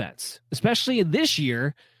the offense, especially this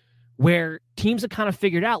year where teams have kind of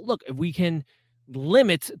figured out, look, if we can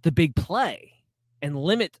limit the big play and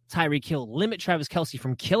limit Tyreek Hill, limit Travis Kelce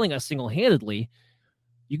from killing us single-handedly,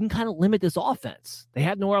 you can kind of limit this offense. They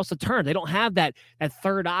have nowhere else to turn. They don't have that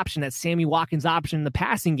third option, that Sammy Watkins option in the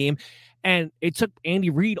passing game. And it took Andy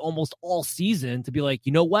Reid almost all season to be like,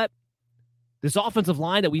 you know what? This offensive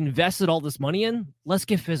line that we invested all this money in, let's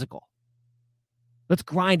get physical. Let's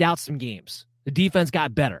grind out some games. The defense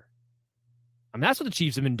got better. I mean, that's what the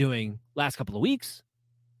Chiefs have been doing last couple of weeks.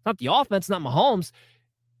 It's not the offense, not Mahomes.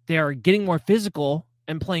 They're getting more physical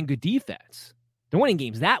and playing good defense. They're winning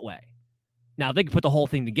games that way. Now, they can put the whole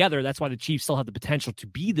thing together. That's why the Chiefs still have the potential to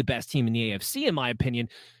be the best team in the AFC, in my opinion.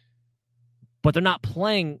 But they're not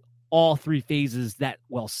playing all 3 phases that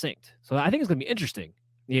well synced. So I think it's going to be interesting,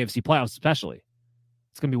 the AFC playoffs especially.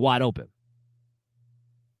 It's going to be wide open.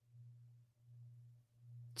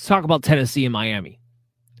 Let's talk about Tennessee and Miami.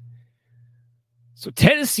 So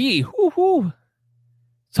Tennessee,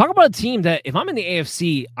 talk about a team that if I'm in the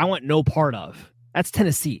AFC, I want no part of. That's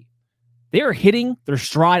Tennessee. They are hitting their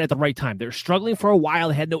stride at the right time. They're struggling for a while.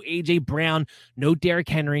 They had no A.J. Brown, no Derrick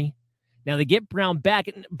Henry. Now they get Brown back.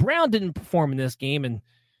 And Brown didn't perform in this game, and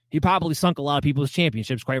he probably sunk a lot of people's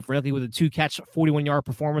championships, quite frankly, with a 2-catch, 41-yard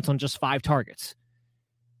performance on just 5 targets.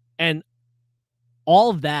 And all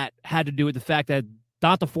of that had to do with the fact that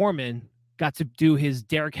D'Onta Foreman got to do his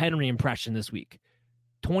Derrick Henry impression this week.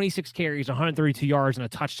 26 carries, 132 yards, and a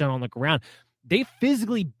touchdown on the ground. They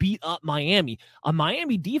physically beat up Miami. A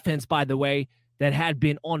Miami defense, by the way, that had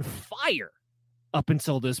been on fire up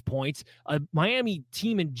until this point. A Miami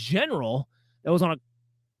team in general that was on a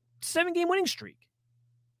 7-game winning streak.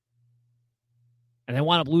 And they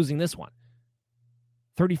wound up losing this one.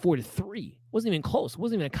 34-3. Wasn't even close.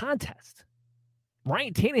 Wasn't even a contest.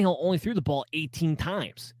 Ryan Tannehill only threw the ball 18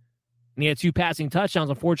 times. And he had 2 passing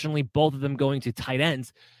touchdowns. Unfortunately, both of them going to tight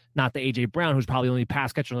ends, not the A.J. Brown, who's probably the only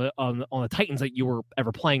pass catcher on the Titans that you were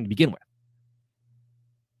ever playing to begin with.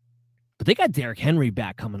 But they got Derrick Henry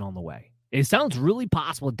back coming on the way. It sounds really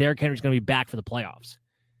possible Derrick Henry's going to be back for the playoffs.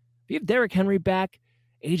 If you have Derrick Henry back,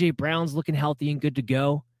 A.J. Brown's looking healthy and good to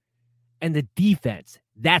go. And the defense,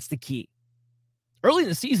 that's the key. Early in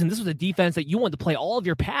the season, this was a defense that you wanted to play all of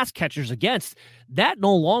your pass catchers against. That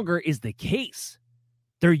no longer is the case.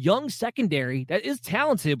 Their young secondary, that is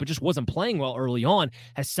talented, but just wasn't playing well early on,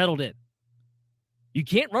 has settled in. You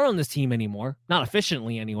can't run on this team anymore, not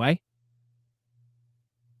efficiently anyway.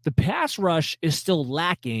 The pass rush is still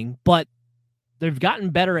lacking, but they've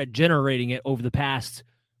gotten better at generating it over the past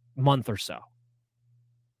month or so.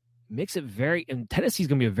 Makes it and Tennessee's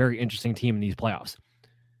going to be a very interesting team in these playoffs.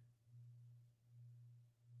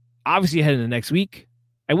 Obviously, ahead of the next week,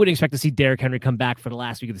 I wouldn't expect to see Derrick Henry come back for the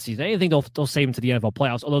last week of the season. I think they'll save him to the NFL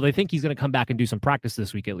playoffs, although they think he's going to come back and do some practice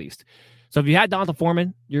this week at least. So if you had D'Onta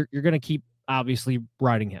Foreman, you're going to keep, obviously,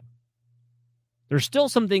 riding him. There's still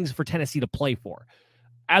some things for Tennessee to play for.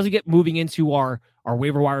 As we get moving into our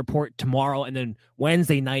waiver wire report tomorrow and then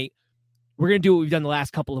Wednesday night, we're going to do what we've done the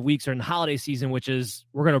last couple of weeks during the holiday season, which is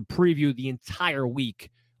we're going to preview the entire week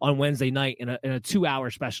on Wednesday night in a 2-hour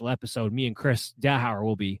special episode. Me and Chris Dahauer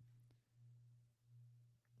will be.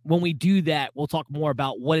 When we do that, we'll talk more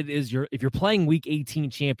about what it is if you're playing Week 18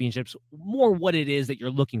 championships, more what it is that you're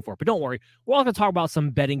looking for. But don't worry, we're also going to talk about some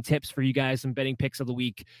betting tips for you guys, some betting picks of the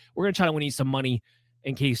week. We're going to try to win you some money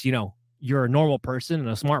in case, you you're a normal person and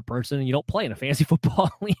a smart person and you don't play in a fantasy football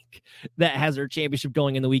league that has their championship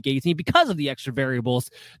going in the week 18 because of the extra variables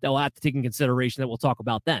that we'll have to take in consideration that we'll talk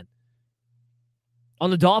about then.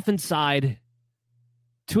 On the Dolphins side,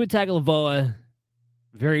 Tua Tagovailoa,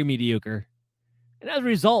 very mediocre. And as a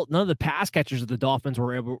result, none of the pass catchers of the Dolphins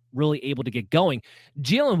were really able to get going.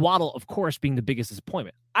 Jalen Waddle, of course, being the biggest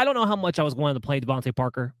disappointment. I don't know how much I was going to play Devontae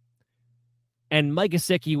Parker. And Mike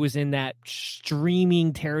Gesicki was in that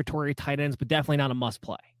streaming territory tight ends, but definitely not a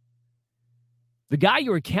must-play. The guy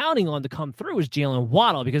you were counting on to come through is Jalen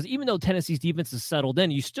Waddle, because even though Tennessee's defense is settled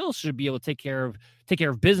in, you still should be able to take care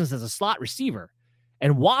of business as a slot receiver.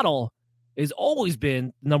 And Waddle has always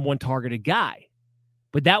been the number one targeted guy.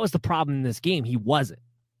 But that was the problem in this game. He wasn't.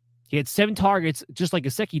 He had 7 targets, just like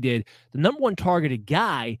Gesicki did. The number one targeted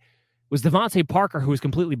guy was Devontae Parker, who was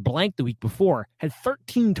completely blank the week before, had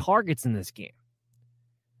 13 targets in this game.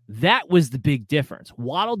 That was the big difference.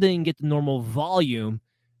 Waddle didn't get the normal volume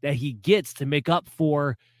that he gets to make up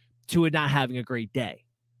for Tua not having a great day.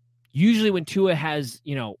 Usually when Tua has,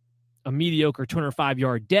 a mediocre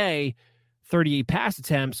 205-yard day, 38 pass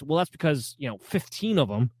attempts, well, that's because, 15 of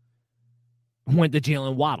them went to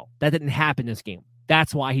Jalen Waddle. That didn't happen this game.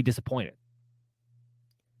 That's why he disappointed.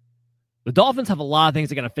 The Dolphins have a lot of things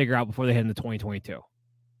they got to figure out before they head into 2022.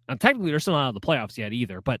 Now, technically, they're still not out of the playoffs yet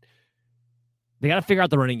either, but they got to figure out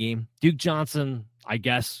the running game. Duke Johnson, I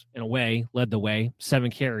guess, in a way, led the way.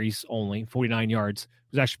 7 carries only, 49 yards. It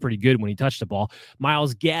was actually pretty good when he touched the ball.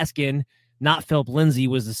 Myles Gaskin, not Philip Lindsay,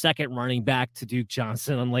 was the second running back to Duke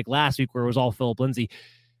Johnson, unlike last week where it was all Philip Lindsay.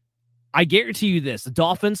 I guarantee you this, the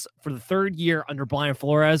Dolphins, for the third year under Brian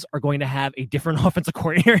Flores, are going to have a different offensive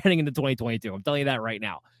coordinator heading into 2022. I'm telling you that right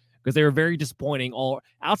now, because they were very disappointing.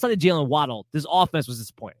 Outside of Jalen Waddle, this offense was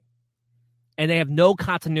disappointing. And they have no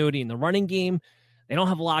continuity in the running game. They don't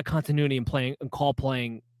have a lot of continuity in call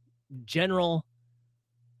playing general.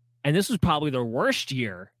 And this was probably their worst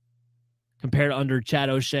year compared to under Chad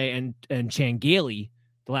O'Shea and Chan Gailey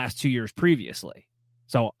the last 2 years previously.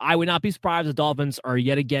 So I would not be surprised if the Dolphins are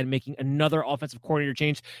yet again making another offensive coordinator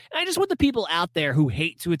change. And I just want the people out there who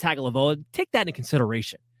hate Tua Tagovailoa to take that into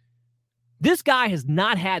consideration. This guy has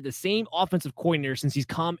not had the same offensive coordinator since he's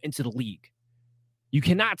come into the league. You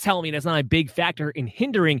cannot tell me that's not a big factor in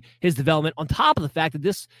hindering his development, on top of the fact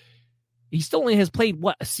that he still only has played,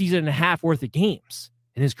 a season and a half worth of games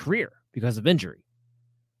in his career because of injury.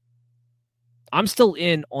 I'm still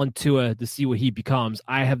in on Tua to see what he becomes.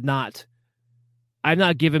 I've not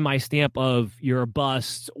given my stamp of you're a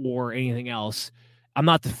bust or anything else. I'm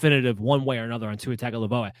not definitive one way or another on Tua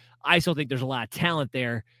Tagovailoa. I still think there's a lot of talent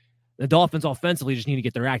there. The Dolphins offensively just need to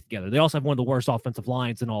get their act together. They also have one of the worst offensive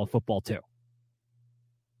lines in all of football, too.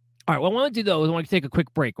 All right, what I want to do, though, is I want to take a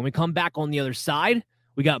quick break. When we come back on the other side,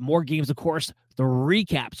 we got more games, of course, the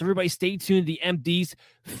recap. So everybody stay tuned to the MD's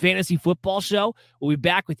Fantasy Football Show. We'll be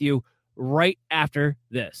back with you right after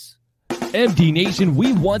this. MD Nation,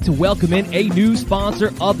 we want to welcome in a new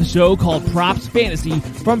sponsor of the show called Props Fantasy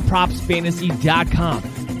from PropsFantasy.com.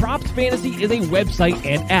 Props Fantasy is a website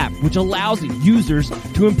and app which allows users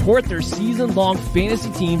to import their season-long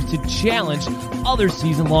fantasy teams to challenge other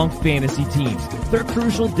season-long fantasy teams. Their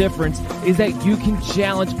crucial difference is that you can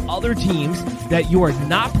challenge other teams that you are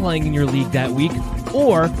not playing in your league that week,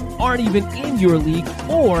 or aren't even in your league,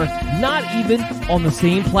 or not even on the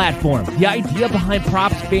same platform. The idea behind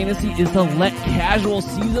Props Fantasy is to let casual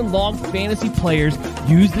season-long fantasy players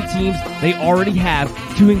use the teams they already have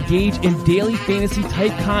to engage in daily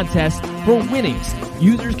fantasy-type contests for winnings.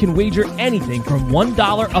 Users can wager anything from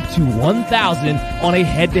 $1 up to $1,000 on a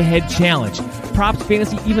head-to-head challenge. Props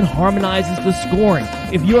Fantasy even harmonizes the scoring.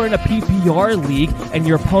 If you're in a PPR league and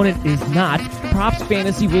your opponent is not, Props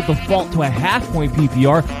Fantasy will default to a half-point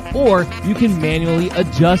PPR, or you can manually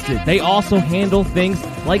adjust it. They also handle things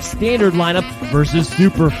like standard lineup versus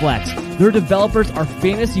Superflex. Their developers are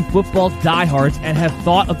fantasy football diehards and have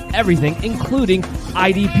thought of everything, including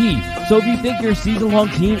IDP. So if you think your season-long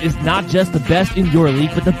team is not just the best in your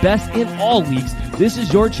league, but the best in all leagues, this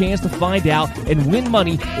is your chance to find out and win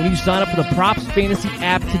money when you sign up for the Props Fantasy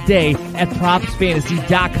app today at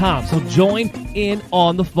PropsFantasy.com. So join in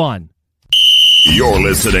on the fun. You're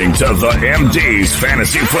listening to the MD's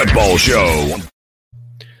Fantasy Football Show.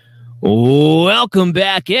 Welcome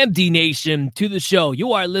back, MD Nation, to the show.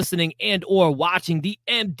 You are listening and or watching the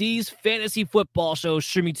MD's Fantasy Football Show,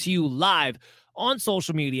 streaming to you live on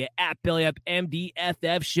social media at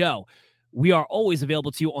BellyUpMDFF Show. We are always available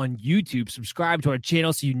to you on YouTube. Subscribe to our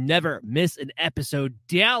channel so you never miss an episode.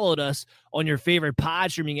 Download us on your favorite pod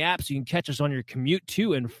streaming app so you can catch us on your commute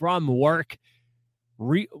to and from work.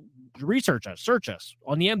 research us, search us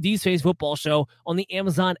on the MD's Fantasy Football Show on the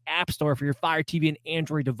Amazon App Store for your Fire TV and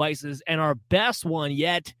Android devices. And our best one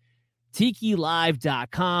yet,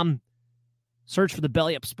 TikiLive.com. Search for the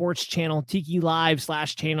Belly Up Sports channel, Tiki Live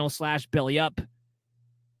 /channel/Belly Up.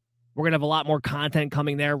 We're going to have a lot more content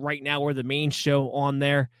coming there. Right now, we're the main show on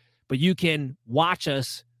there. But you can watch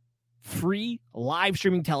us free live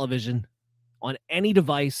streaming television on any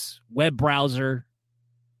device, web browser,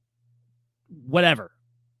 whatever,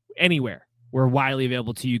 anywhere. We're widely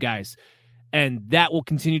available to you guys. And that will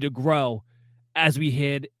continue to grow as we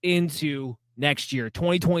head into next year.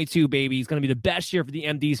 2022, baby, is going to be the best year for the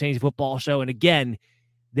MD's Fantasy Football Show. And again,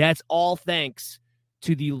 that's all thanks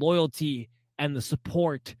to the loyalty and the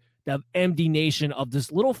support of MD Nation, of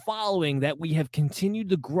this little following that we have continued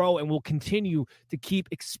to grow and will continue to keep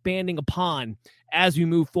expanding upon as we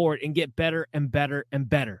move forward and get better and better and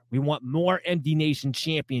better. We want more MD Nation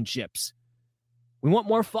championships. We want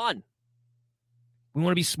more fun. We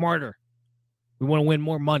want to be smarter. We want to win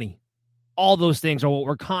more money. All those things are what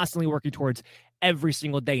we're constantly working towards every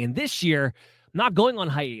single day. And this year, I'm not going on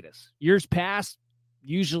hiatus. Years past,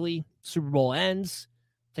 usually Super Bowl ends,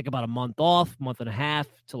 take about a month off, month and a half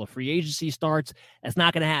till a free agency starts. That's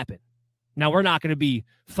not going to happen. Now, we're not going to be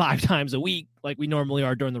 5 times a week like we normally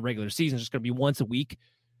are during the regular season. It's just going to be once a week,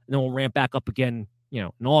 and then we'll ramp back up again,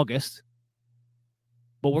 in August.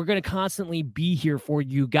 But we're going to constantly be here for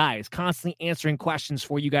you guys, constantly answering questions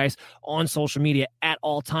for you guys on social media at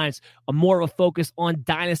all times. More of a focus on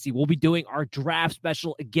Dynasty. We'll be doing our draft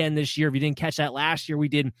special again this year. If you didn't catch that last year, we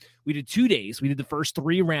did 2 days. We did the first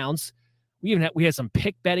 3 rounds. We had some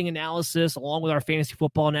pick betting analysis along with our fantasy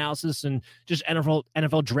football analysis and just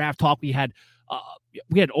NFL draft talk. We had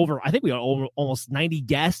over almost 90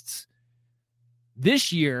 guests.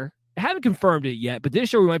 This year, I haven't confirmed it yet, but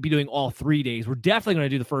this year we might be doing all 3 days. We're definitely going to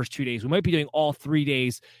do the first 2 days. We might be doing all 3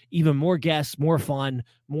 days, even more guests, more fun,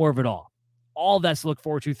 more of it all. All that's to look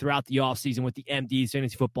forward to throughout the offseason with the MD's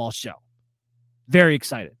Fantasy Football Show. Very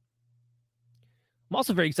excited. I'm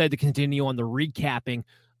also very excited to continue on the recapping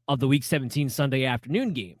of the Week 17 Sunday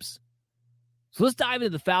afternoon games. So let's dive into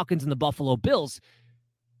the Falcons and the Buffalo Bills.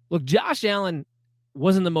 Look, Josh Allen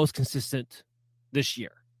wasn't the most consistent this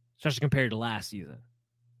year, especially compared to last season.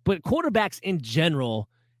 But quarterbacks in general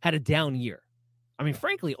had a down year. I mean,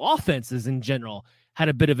 frankly, offenses in general had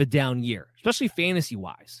a bit of a down year, especially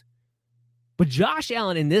fantasy-wise. But Josh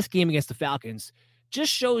Allen in this game against the Falcons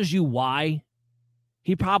just shows you why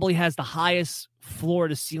he probably has the highest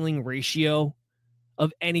floor-to-ceiling ratio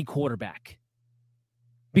of any quarterback.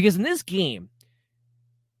 Because in this game,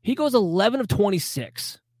 he goes 11 of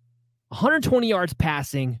 26, 120 yards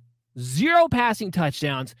passing, 0 passing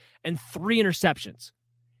touchdowns, and 3 interceptions.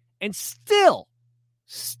 And still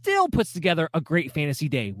puts together a great fantasy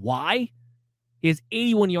day. Why? He has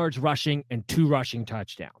 81 yards rushing and 2 rushing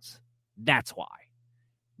touchdowns. That's why.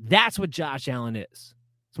 That's what Josh Allen is.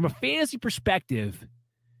 From a fantasy perspective,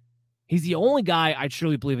 he's the only guy I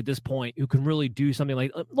truly believe at this point who can really do something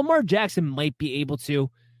like Lamar Jackson might be able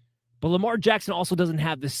to, but Lamar Jackson also doesn't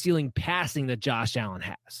have the ceiling passing that Josh Allen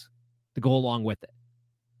has to go along with it.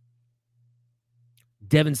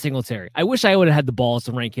 Devin Singletary. I wish I would have had the balls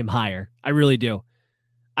to rank him higher. I really do.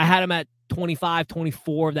 I had him at 25,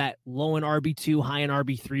 24, that low in RB2, high in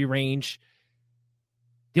RB3 range.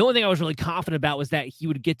 The only thing I was really confident about was that he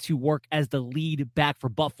would get to work as the lead back for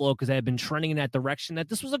Buffalo because I had been trending in that direction, that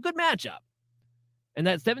this was a good matchup. And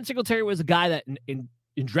that Devin Singletary was a guy that in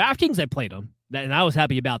DraftKings I played him, and I was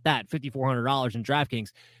happy about that, $5,400 in DraftKings.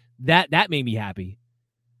 That made me happy.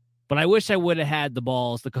 But I wish I would have had the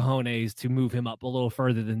balls, the cojones, to move him up a little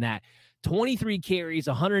further than that. 23 carries,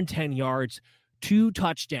 110 yards, 2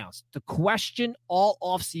 touchdowns. The question all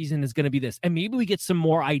offseason is going to be this, and maybe we get some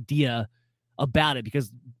more idea about it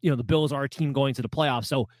because, the Bills are a team going to the playoffs,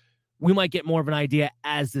 so we might get more of an idea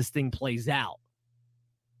as this thing plays out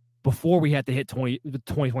before we have to hit the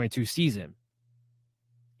 2022 season.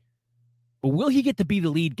 But will he get to be the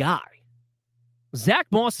lead guy? Zach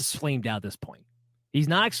Moss is flamed out at this point. He's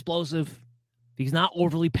not explosive. He's not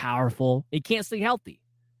overly powerful. He can't stay healthy.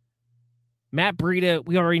 Matt Breida,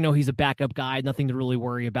 we already know he's a backup guy. Nothing to really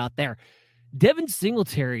worry about there. Devin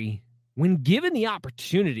Singletary, when given the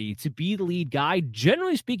opportunity to be the lead guy,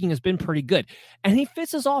 generally speaking, has been pretty good. And he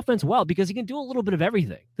fits his offense well because he can do a little bit of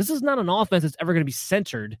everything. This is not an offense that's ever going to be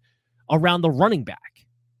centered around the running back.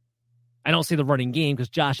 I don't say the running game because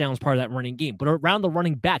Josh Allen's part of that running game, but around the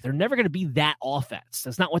running back, they're never going to be that offense.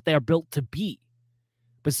 That's not what they are built to be.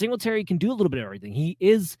 But Singletary can do a little bit of everything. He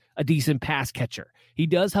is a decent pass catcher. He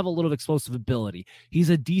does have a little explosive ability.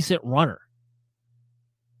 He's a decent runner.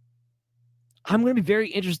 I'm going to be very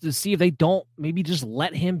interested to see if they don't maybe just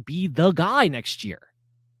let him be the guy next year.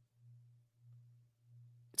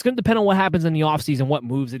 It's going to depend on what happens in the offseason, what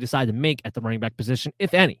moves they decide to make at the running back position,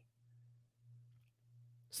 if any.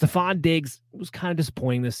 Stephon Diggs was kind of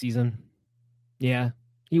disappointing this season. Yeah,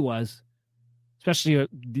 he was. Especially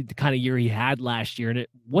the kind of year he had last year, and it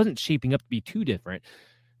wasn't shaping up to be too different.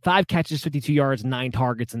 5 catches, 52 yards, 9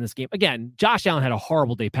 targets in this game. Again, Josh Allen had a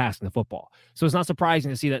horrible day passing the football, so it's not surprising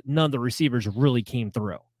to see that none of the receivers really came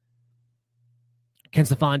through. Can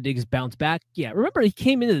Stephon Diggs bounce back? Yeah, remember he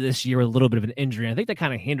came into this year with a little bit of an injury. I think that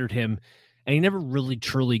kind of hindered him, and he never really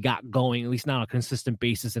truly got going, at least not on a consistent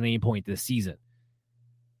basis at any point this season.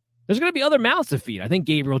 There's going to be other mouths to feed. I think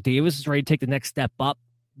Gabriel Davis is ready to take the next step up.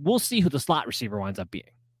 We'll see who the slot receiver winds up being.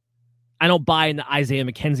 I don't buy into Isaiah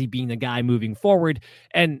McKenzie being the guy moving forward,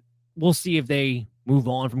 and we'll see if they move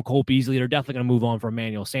on from Cole Beasley. They're definitely going to move on from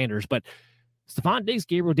Emmanuel Sanders, but Stephon Diggs,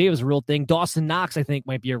 Gabriel Davis is a real thing. Dawson Knox, I think,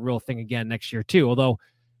 might be a real thing again next year, too, although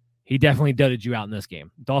he definitely dudded you out in this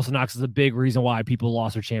game. Dawson Knox is a big reason why people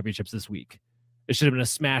lost their championships this week. It should have been a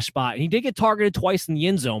smash spot. He did get targeted twice in the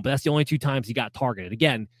end zone, but that's the only 2 times he got targeted.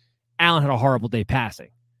 Again, Allen had a horrible day passing.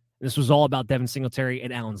 This was all about Devin Singletary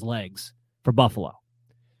and Allen's legs for Buffalo.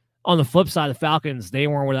 On the flip side, the Falcons, they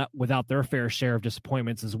weren't without their fair share of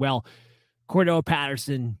disappointments as well. Cordell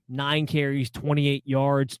Patterson, 9 carries, 28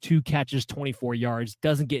 yards, 2 catches, 24 yards,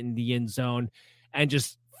 doesn't get in the end zone, and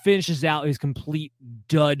just finishes out his complete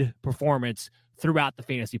dud performance throughout the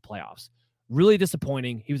fantasy playoffs. Really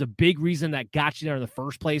disappointing. He was a big reason that got you there in the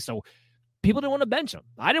first place, so people didn't want to bench him.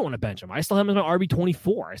 I didn't want to bench him. I still have him as an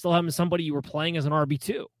RB24. I still have him as somebody you were playing as an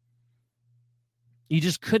RB2. You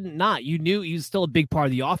just couldn't not. You knew he was still a big part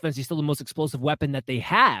of the offense. He's still the most explosive weapon that they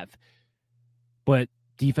have. But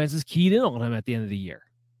defense is keyed in on him at the end of the year.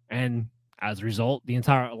 And as a result, the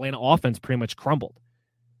entire Atlanta offense pretty much crumbled.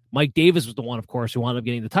 Mike Davis was the one, of course, who wound up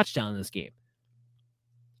getting the touchdown in this game.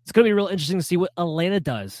 It's going to be real interesting to see what Atlanta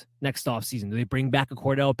does next offseason. Do they bring back a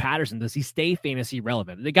Cordell Patterson? Does he stay fantasy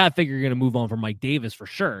relevant? They got to figure you're going to move on from Mike Davis for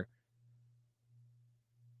sure.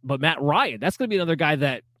 But Matt Ryan, that's going to be another guy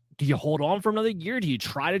that, do you hold on for another year? Do you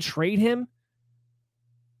try to trade him?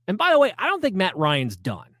 And by the way, I don't think Matt Ryan's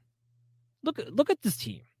done. Look at this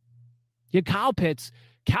team. You had Kyle Pitts.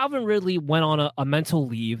 Calvin Ridley went on a mental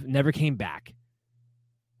leave, never came back.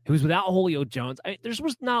 He was without Julio Jones. There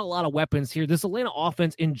was not a lot of weapons here. This Atlanta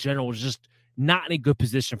offense in general was just not in a good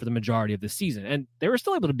position for the majority of the season. And they were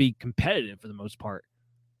still able to be competitive for the most part.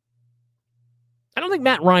 I don't think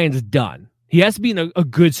Matt Ryan's done. He has to be in a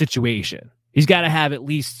good situation. He's got to have at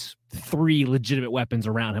least 3 legitimate weapons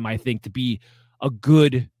around him, I think, to be a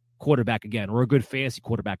good quarterback again, or a good fantasy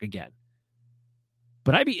quarterback again.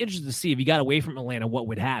 But I'd be interested to see if he got away from Atlanta, what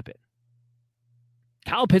would happen.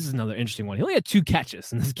 Kyle Pitts is another interesting one. He only had 2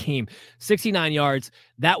 catches in this game, 69 yards.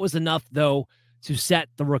 That was enough, though, to set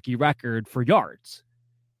the rookie record for yards.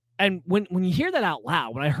 And when you hear that out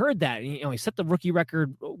loud, when I heard that, he set the rookie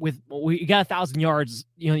record he got 1,000 yards.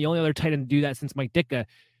 The only other tight end to do that since Mike Ditka,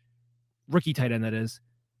 rookie tight end, that is.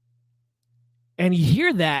 And you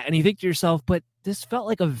hear that and you think to yourself, but this felt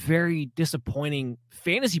like a very disappointing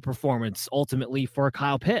fantasy performance ultimately for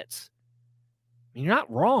Kyle Pitts. You're not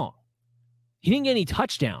wrong. He didn't get any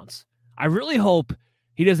touchdowns. I really hope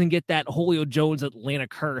he doesn't get that Julio Jones Atlanta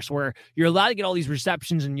curse where you're allowed to get all these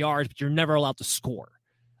receptions and yards, but you're never allowed to score.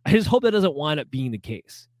 I just hope that doesn't wind up being the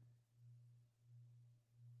case.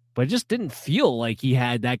 But it just didn't feel like he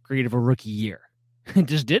had that great of a rookie year. It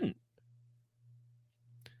just didn't.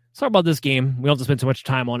 Let's talk about this game. We don't have to spend too much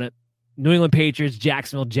time on it. New England Patriots,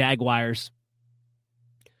 Jacksonville Jaguars.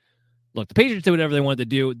 Look, the Patriots did whatever they wanted to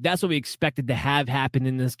do. That's what we expected to have happen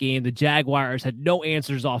in this game. The Jaguars had no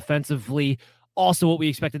answers offensively. Also what we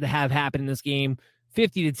expected to have happen in this game,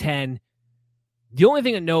 50-10. The only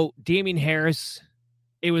thing to note, Damian Harris,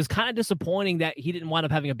 it was kind of disappointing that he didn't wind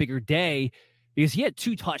up having a bigger day because he had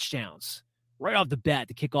 2 touchdowns right off the bat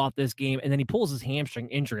to kick off this game, and then he pulls his hamstring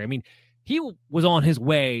injury. I mean, he was on his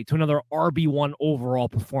way to another RB1 overall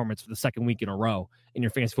performance for the second week in a row in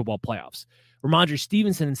your fantasy football playoffs. Ramondre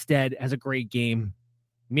Stevenson instead has a great game.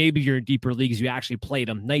 Maybe you're in deeper leagues, you actually played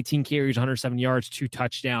him. 19 carries, 107 yards, 2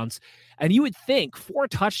 touchdowns. And you would think 4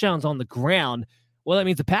 touchdowns on the ground, well, that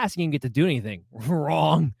means the passing didn't get to do anything.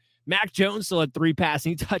 Wrong. Mac Jones still had 3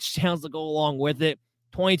 passing touchdowns to go along with it.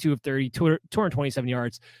 22 of 30, 227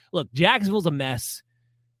 yards. Look, Jacksonville's a mess.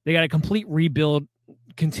 They got a complete rebuild,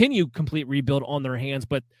 continued complete rebuild on their hands,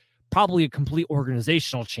 but probably a complete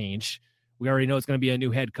organizational change. We already know it's going to be a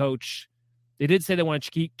new head coach. They did say they want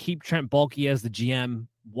to keep Trent Baalke as the GM.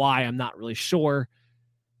 Why, I'm not really sure.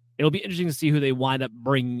 It'll be interesting to see who they wind up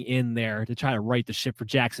bringing in there to try to right the ship for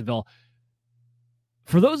Jacksonville.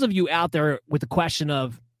 For those of you out there with the question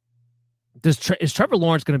of, is Trevor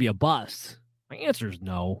Lawrence going to be a bust? My answer is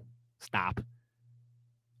no. Stop.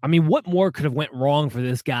 I mean, what more could have went wrong for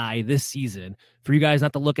this guy this season for you guys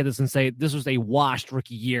not to look at this and say this was a washed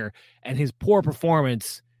rookie year and his poor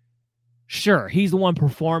performance? Sure, he's the one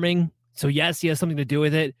performing, so yes, he has something to do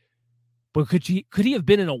with it. But could he have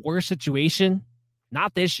been in a worse situation?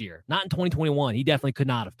 Not this year. Not in 2021. He definitely could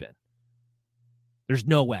not have been. There's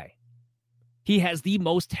no way. He has the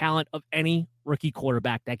most talent of any rookie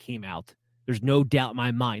quarterback that came out. There's no doubt in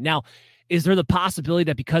my mind. Now, is there the possibility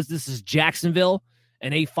that because this is Jacksonville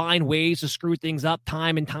and they find ways to screw things up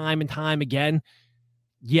time and time and time again?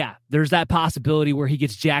 Yeah, there's that possibility where he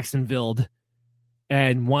gets Jacksonville'd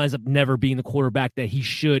and winds up never being the quarterback that he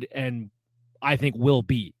should and I think will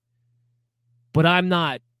be. But I'm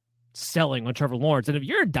not selling on Trevor Lawrence. And if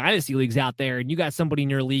you're in dynasty leagues out there and you got somebody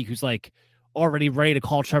in your league who's like already ready to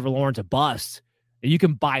call Trevor Lawrence a bust, and you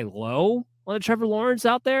can buy low on the Trevor Lawrence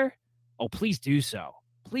out there, oh, please do so.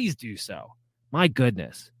 Please do so. My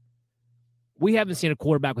goodness. We haven't seen a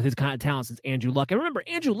quarterback with his kind of talent since Andrew Luck. And remember,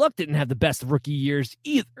 Andrew Luck didn't have the best of rookie years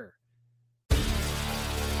either.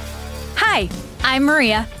 Hi, I'm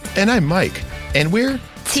Maria. And I'm Mike. And we're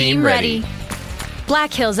Team Ready.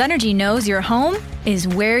 Black Hills Energy knows your home is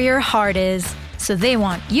where your heart is, so they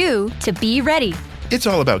want you to be ready. It's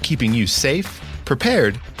all about keeping you safe,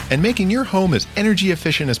 prepared, and making your home as energy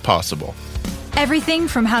efficient as possible. Everything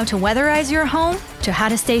from how to weatherize your home to how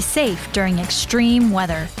to stay safe during extreme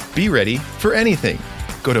weather. Be ready for anything.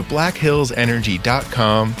 Go to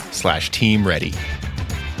blackhillsenergy.com/team ready.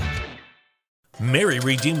 Mary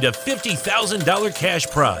redeemed a $50,000 cash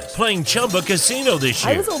prize playing Chumba Casino this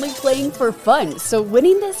year. I was only playing for fun, so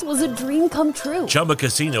winning this was a dream come true. Chumba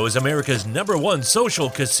Casino is America's #1 social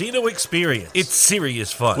casino experience. It's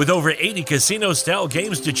serious fun. With over 80 casino-style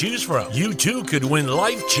games to choose from, you too could win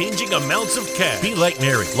life-changing amounts of cash. Be like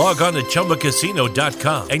Mary. Log on to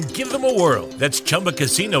ChumbaCasino.com and give them a whirl. That's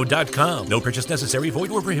ChumbaCasino.com. No purchase necessary. Void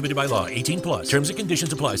where prohibited by law. 18+. Terms and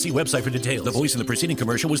conditions apply. See website for details. The voice in the preceding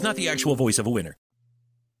commercial was not the actual voice of a winner.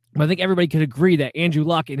 But I think everybody could agree that Andrew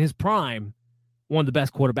Luck in his prime, one of the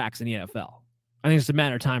best quarterbacks in the NFL. I think it's a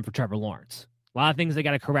matter of time for Trevor Lawrence. A lot of things they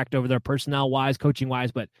got to correct over there personnel-wise,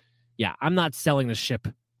 coaching-wise, but yeah, I'm not selling the ship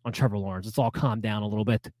on Trevor Lawrence. Let's all calm down a little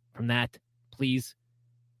bit from that, please.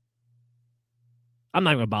 I'm not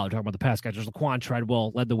even going to bother talking about the pass catchers. Laquan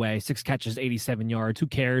Treadwell led the way, 6 catches, 87 yards. Who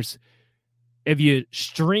cares? If you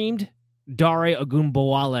streamed Dare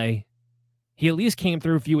Ogunbowale, he at least came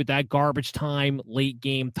through for you with that garbage time, late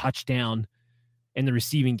game touchdown in the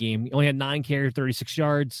receiving game. He only had 9 carries, 36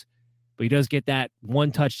 yards, but he does get that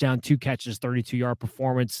 1 touchdown, 2 catches, 32-yard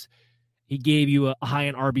performance. He gave you a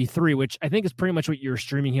high-end RB3, which I think is pretty much what you're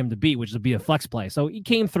streaming him to be, which would be a flex play. So he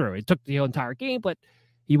came through. It took the entire game, but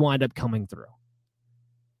he wound up coming through.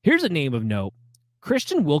 Here's a name of note.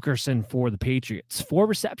 Christian Wilkerson for the Patriots. 4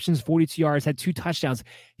 receptions, 42 yards, had 2 touchdowns.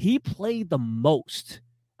 He played the most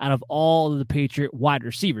out of all of the Patriot wide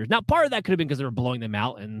receivers. Now, part of that could have been because they were blowing them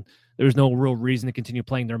out and there was no real reason to continue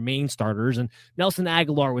playing their main starters. And Nelson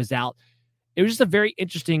Aguilar was out. It was just a very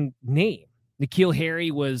interesting name. N'Keal Harry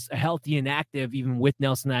was healthy and active even with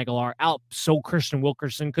Nelson Aguilar out, so Christian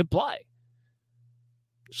Wilkerson could play.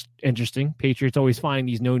 Just interesting. Patriots always find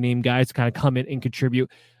these no-name guys to kind of come in and contribute.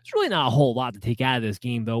 There's really not a whole lot to take out of this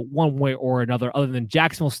game, though, one way or another, other than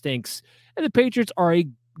Jacksonville stinks and the Patriots are a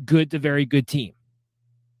good to very good team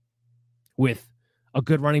with a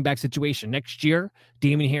good running back situation. Next year,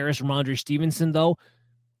 Damian Harris, Ramondre Stevenson, though,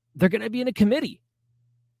 they're going to be in a committee.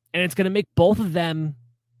 And it's going to make both of them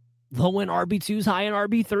low-end RB2s, high-end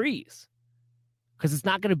RB3s. Because it's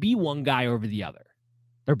not going to be one guy over the other.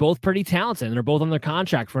 They're both pretty talented, and they're both on their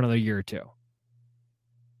contract for another year or two.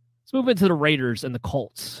 Let's move into the Raiders and the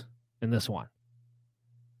Colts in this one.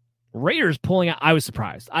 Raiders pulling out, I was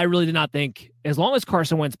surprised. I really did not think, as long as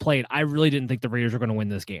Carson Wentz played, I really didn't think the Raiders were going to win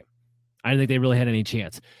this game. I didn't think they really had any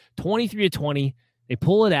chance. 23-20, they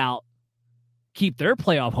pull it out, keep their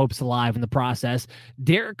playoff hopes alive in the process.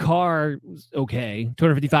 Derek Carr was okay,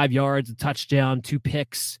 255 yards, a touchdown, 2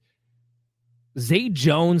 picks. Zay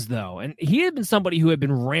Jones, though, and he had been somebody who had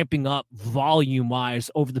been ramping up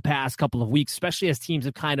volume-wise over the past couple of weeks, especially as teams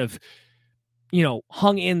have kind of,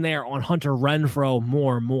 hung in there on Hunter Renfrow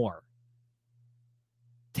more and more.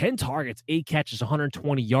 10 targets, 8 catches,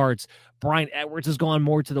 120 yards. Brian Edwards has gone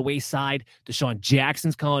more to the wayside. Deshaun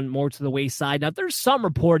Jackson's gone more to the wayside. Now, there's some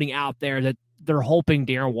reporting out there that they're hoping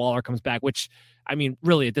Darren Waller comes back, which, I mean,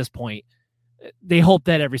 really at this point, they hope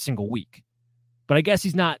that every single week. But I guess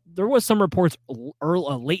he's not. There was some reports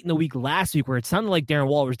late in the week last week where it sounded like Darren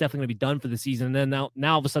Waller was definitely going to be done for the season. And then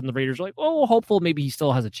now all of a sudden the Raiders are like, oh, hopeful maybe he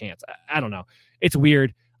still has a chance. I don't know. It's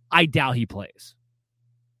weird. I doubt he plays.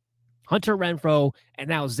 Hunter Renfrow and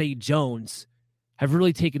now Zay Jones have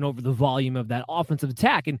really taken over the volume of that offensive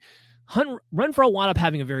attack. And Renfrow wound up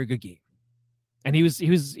having a very good game. And he was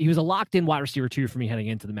a locked-in wide receiver 2 for me heading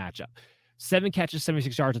into the matchup. 7 catches,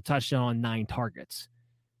 76 yards, a touchdown on 9 targets.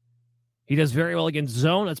 He does very well against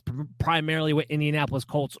zone. That's primarily what Indianapolis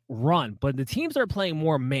Colts run. But the teams that are playing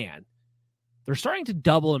more man, they're starting to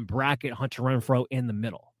double and bracket Hunter Renfrow in the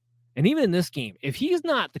middle. And even in this game, if he's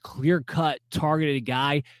not the clear-cut, targeted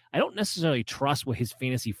guy, I don't necessarily trust what his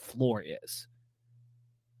fantasy floor is.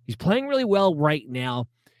 He's playing really well right now.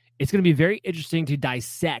 It's going to be very interesting to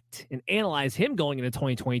dissect and analyze him going into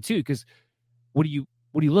 2022 because what do you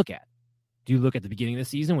look at? Do you look at the beginning of the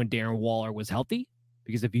season when Darren Waller was healthy?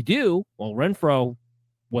 Because if you do, well, Renfrow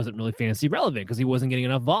wasn't really fantasy relevant because he wasn't getting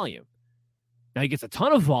enough volume. Now he gets a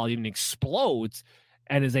ton of volume and explodes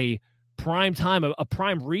and is a prime time, a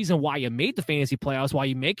prime reason why you made the fantasy playoffs, why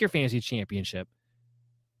you make your fantasy championship.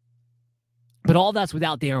 But all that's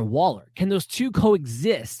without Darren Waller. Can those two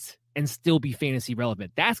coexist and still be fantasy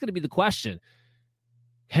relevant? That's going to be the question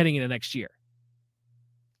heading into next year.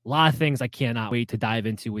 A lot of things I cannot wait to dive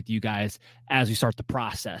into with you guys as we start the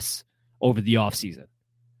process over the offseason.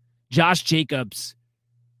 Josh Jacobs,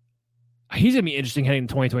 he's going to be interesting heading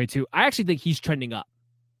into 2022. I actually think he's trending up.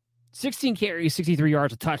 16 carries, 63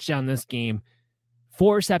 yards, a touchdown this game,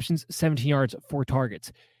 4 receptions, 17 yards, 4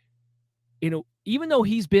 targets. You know, even though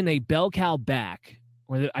he's been a bell cow back,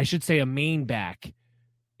 or I should say a main back,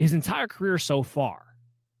 his entire career so far,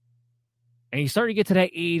 and he's starting to get to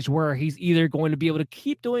that age where he's either going to be able to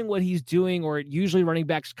keep doing what he's doing, or usually running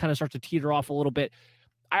backs kind of start to teeter off a little bit.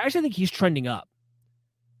 I actually think he's trending up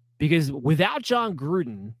because without John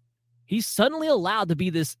Gruden, he's suddenly allowed to be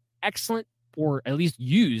this excellent, or at least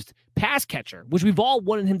used, pass catcher, which we've all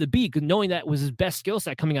wanted him to be, because knowing that was his best skill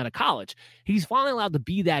set coming out of college. He's finally allowed to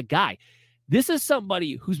be that guy. This is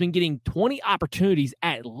somebody who's been getting 20 opportunities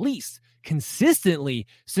at least consistently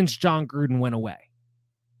since John Gruden went away.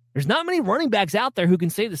 There's not many running backs out there who can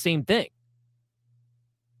say the same thing.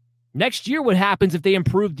 Next year, what happens if they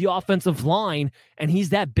improve the offensive line and he's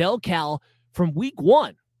that bell cow from week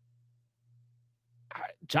 1?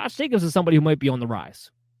 Josh Jacobs is somebody who might be on the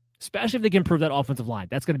rise, especially if they can improve that offensive line.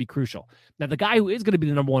 That's going to be crucial. Now, the guy who is going to be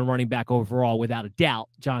the number 1 running back overall, without a doubt,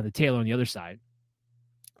 Jonathan Taylor on the other side.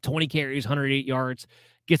 20 carries, 108 yards,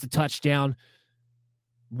 gets a touchdown,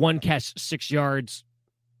 1 catch, 6 yards.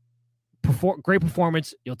 Great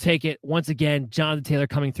performance. You'll take it. Once again, Jonathan Taylor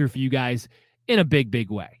coming through for you guys in a big, big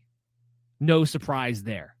way. No surprise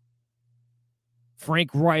there. Frank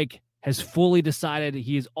Reich has fully decided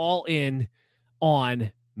he is all in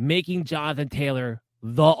on making Jonathan Taylor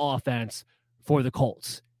the offense for the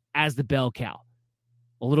Colts as the bell cow.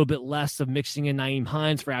 A little bit less of mixing in Nyheim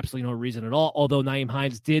Hines for absolutely no reason at all, although Nyheim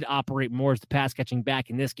Hines did operate more as the pass-catching back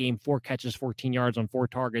in this game, 4 catches, 14 yards on 4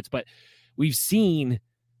 targets. But we've seen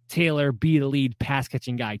Taylor be the lead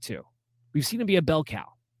pass-catching guy too. We've seen him be a bell cow.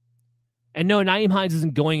 And no, Nyheim Hines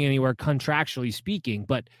isn't going anywhere contractually speaking,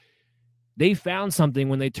 but they found something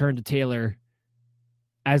when they turned to Taylor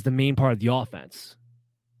as the main part of the offense.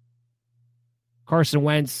 Carson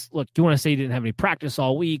Wentz, look, do you want to say he didn't have any practice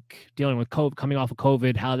all week, dealing with COVID, coming off of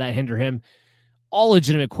COVID, how did that hinder him? All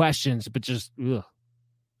legitimate questions, but just, it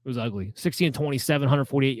was ugly. 16-27,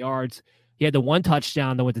 148 yards. He had the 1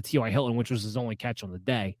 touchdown that went to T.Y. Hilton, which was his only catch on the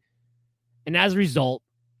day. And as a result,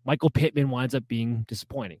 Michael Pittman winds up being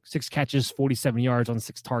disappointing. 6 catches, 47 yards on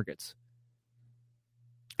 6 targets.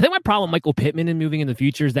 I think my problem with Michael Pittman in moving in the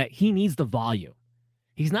future is that he needs the volume.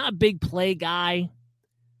 He's not a big play guy.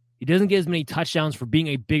 He doesn't get as many touchdowns for being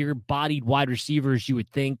a bigger-bodied wide receiver as you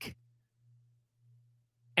would think.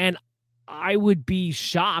 And I would be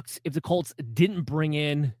shocked if the Colts didn't bring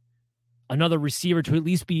in another receiver to at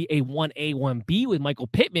least be a 1A, 1B with Michael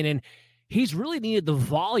Pittman. And he's really needed the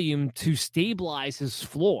volume to stabilize his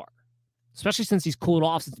floor, especially since he's cooled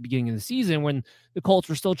off since the beginning of the season when the Colts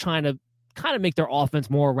were still trying to kind of make their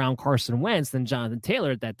offense more around Carson Wentz than Jonathan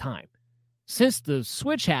Taylor at that time. Since the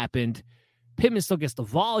switch happened, Pittman still gets the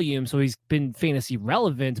volume, so he's been fantasy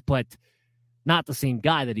relevant, but not the same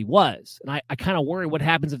guy that he was. And I kind of worry what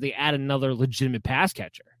happens if they add another legitimate pass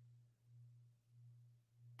catcher.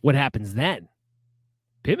 What happens then?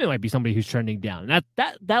 Pittman might be somebody who's trending down. And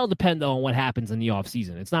that'll depend, though, on what happens in the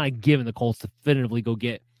offseason. It's not a given the Colts definitively go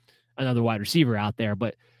get another wide receiver out there,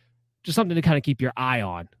 but just something to kind of keep your eye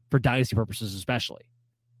on for dynasty purposes especially.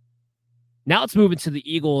 Now let's move into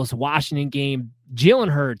the Eagles-Washington game. Jalen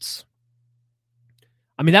Hurts,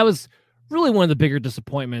 I mean, that was really one of the bigger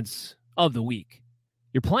disappointments of the week.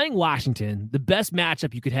 You're playing Washington, the best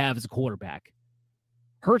matchup you could have as a quarterback.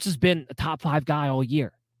 Hurts has been a top 5 guy all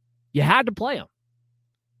year. You had to play him.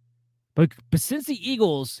 But since the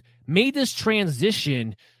Eagles made this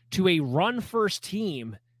transition to a run-first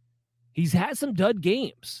team, he's had some dud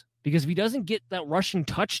games because if he doesn't get that rushing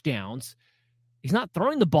touchdowns, he's not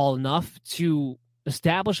throwing the ball enough to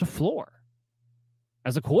establish a floor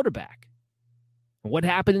as a quarterback. And what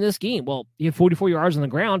happened in this game? Well, he had 44 yards on the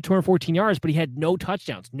ground, 214 yards, but he had no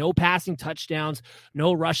touchdowns, no passing touchdowns,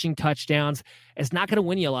 no rushing touchdowns. It's not going to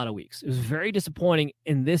win you a lot of weeks. It was very disappointing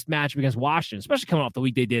in this match against Washington, especially coming off the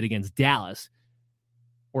week they did against Dallas,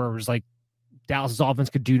 where it was like Dallas's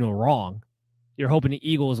offense could do no wrong. You're hoping the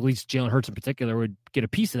Eagles, at least Jalen Hurts in particular, would get a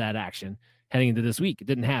piece of that action heading into this week. It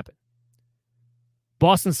didn't happen.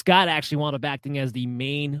 Boston Scott actually wound up acting as the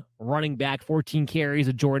main running back, 14 carries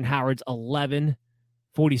of Jordan Howard's 11,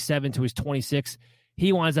 47 to his 26.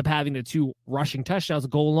 He winds up having the 2 rushing touchdowns to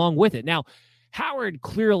go along with it. Now, Howard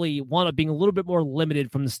clearly wound up being a little bit more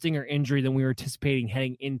limited from the stinger injury than we were anticipating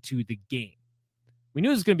heading into the game. We knew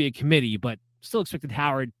it was going to be a committee, but still expected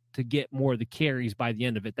Howard to get more of the carries by the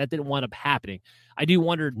end of it. That didn't wind up happening. I do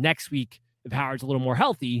wonder next week if Howard's a little more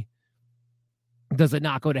healthy, does it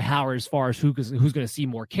not go to Howard as far as who's going to see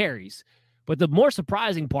more carries? But the more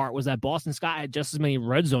surprising part was that Boston Scott had just as many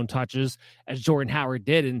red zone touches as Jordan Howard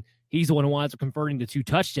did, and he's the one who winds up converting the 2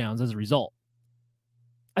 touchdowns as a result.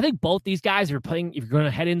 I think both these guys are playing. If you're going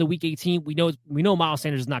to head into Week 18, we know Miles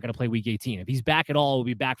Sanders is not going to play Week 18. If he's back at all, he'll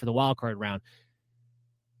be back for the wild card round.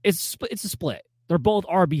 It's a split. They're both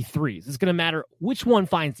RB3s. It's going to matter which one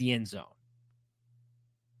finds the end zone.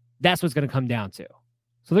 That's what's going to come down to.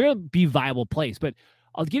 So they're going to be viable plays. But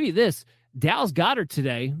I'll give you this. Dallas Goedert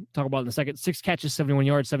today, talk about it in a second, 6 catches, 71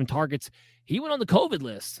 yards, 7 targets. He went on the COVID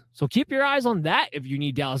list. So keep your eyes on that if you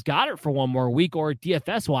need Dallas Goedert for one more week or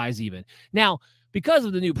DFS-wise even. Now, because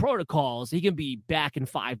of the new protocols, he can be back in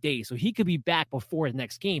 5 days. So he could be back before the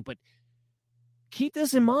next game. But keep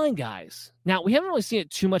this in mind, guys. Now, we haven't really seen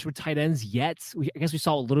it too much with tight ends yet. I guess we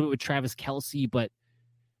saw a little bit with Travis Kelce, but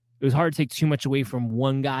it was hard to take too much away from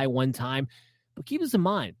one guy one time. But keep this in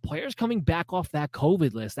mind, players coming back off that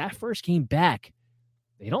COVID list, that first game back,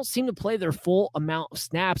 they don't seem to play their full amount of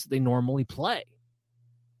snaps that they normally play.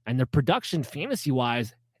 And their production,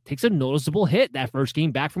 fantasy-wise, takes a noticeable hit that first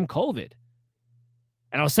game back from COVID.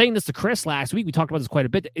 And I was saying this to Chris last week. We talked about this quite a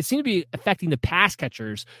bit. It seemed to be affecting the pass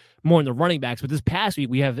catchers more than the running backs. But this past week,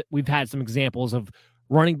 we've had some examples of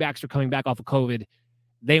running backs are coming back off of COVID.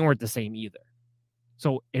 They weren't the same either.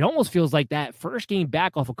 So it almost feels like that first game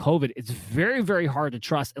back off of COVID, it's very, very hard to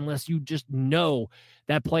trust unless you just know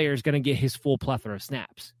that player is going to get his full plethora of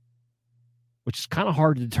snaps, which is kind of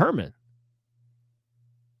hard to determine.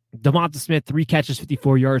 Devonta Smith, 3 catches,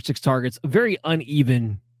 54 yards, 6 targets. A very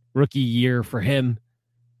uneven rookie year for him.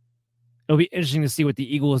 It'll be interesting to see what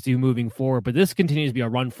the Eagles do moving forward, but this continues to be a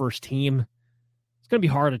run-first team. It's going to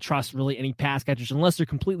be hard to trust really any pass catchers unless they're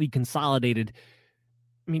completely consolidated.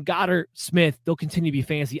 I mean, Goddard, Smith, they'll continue to be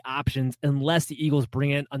fantasy options unless the Eagles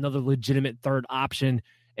bring in another legitimate third option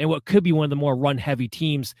and what could be one of the more run-heavy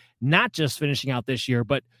teams, not just finishing out this year,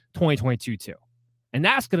 but 2022 too. And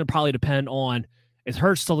that's going to probably depend on, is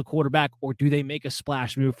Hurts still the quarterback, or do they make a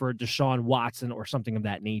splash move for Deshaun Watson or something of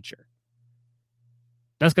that nature?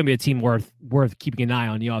 That's going to be a team worth keeping an eye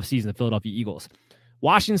on in the offseason, the Philadelphia Eagles.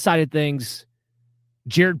 Washington side of things,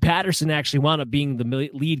 Jared Patterson actually wound up being the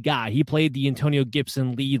lead guy. He played the Antonio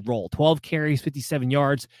Gibson lead role. 12 carries, 57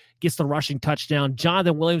 yards, gets the rushing touchdown.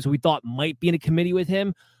 Jonathan Williams, who we thought might be in a committee with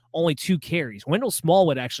him, only 2 carries. Wendell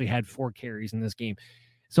Smallwood actually had 4 carries in this game.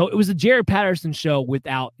 So it was a Jared Patterson show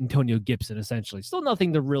without Antonio Gibson, essentially. Still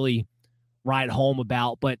nothing to really ride home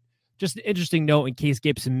about, but just an interesting note in case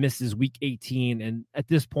Gibson misses Week 18. And at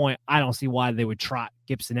this point, I don't see why they would trot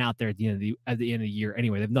Gibson out there at the end of the year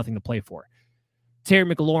anyway. They have nothing to play for. Terry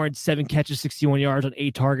McLaurin, 7 catches, 61 yards on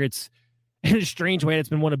 8 targets. In a strange way, that's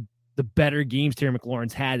been one of the better games Terry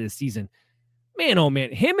McLaurin's had this season. Man, oh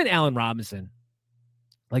man, him and Allen Robinson,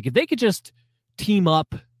 like if they could just team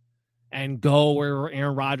up and go where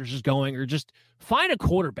Aaron Rodgers is going, or just find a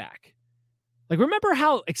quarterback. Like, remember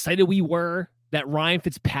how excited we were that Ryan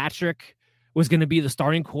Fitzpatrick was going to be the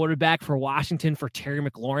starting quarterback for Washington for Terry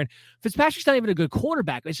McLaurin? Fitzpatrick's not even a good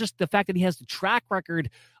quarterback. It's just the fact that he has the track record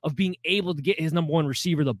of being able to get his number one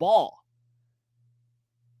receiver the ball.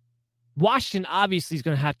 Washington obviously is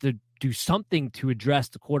going to have to do something to address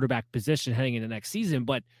the quarterback position heading into next season,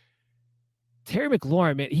 but Terry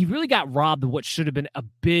McLaurin, man, he really got robbed of what should have been a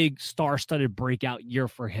big star-studded breakout year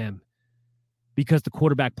for him because the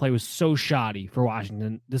quarterback play was so shoddy for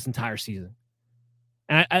Washington this entire season.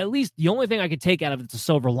 And at least the only thing I could take out of it, the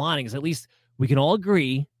silver lining, is at least we can all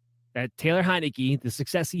agree that Taylor Heinicke, the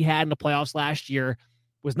success he had in the playoffs last year,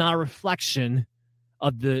 was not a reflection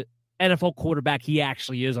of the NFL quarterback he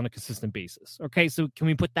actually is on a consistent basis. Okay, so can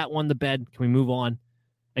we put that one to bed? Can we move on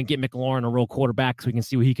and get McLaurin a real quarterback so we can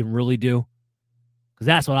see what he can really do? Because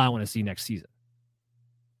that's what I want to see next season.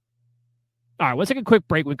 All right, let's take a quick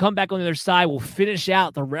break. When we come back on the other side, we'll finish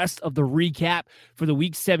out the rest of the recap for the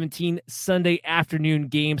Week 17 Sunday afternoon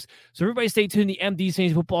games. So everybody stay tuned to the MD's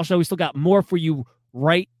Fantasy Football Show. We still got more for you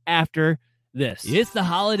right after this. It's the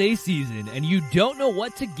holiday season, and you don't know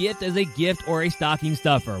what to gift as a gift or a stocking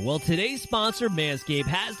stuffer. Well, today's sponsor, Manscaped,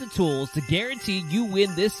 has the tools to guarantee you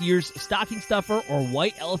win this year's stocking stuffer or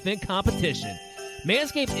white elephant competition.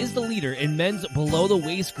 Manscaped is the leader in men's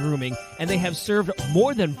below-the-waist grooming, and they have served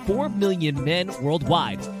more than 4 million men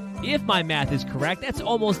worldwide. If my math is correct, that's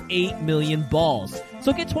almost 8 million balls.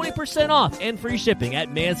 So get 20% off and free shipping at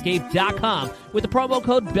Manscaped.com with the promo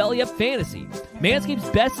code BELLYUPFANTASY. Manscaped's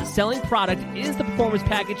best-selling product is the Performance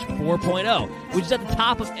Package 4.0, which is at the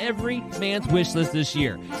top of every man's wish list this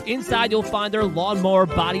year. Inside, you'll find their Lawnmower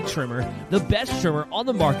Body Trimmer, the best trimmer on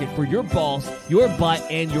the market for your balls, your butt,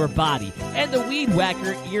 and your body, and the Weed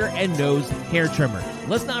Whacker Ear and Nose Hair Trimmer.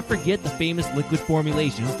 Let's not forget the famous liquid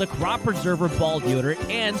formulations, the Crop Preserver Ball Deodorant,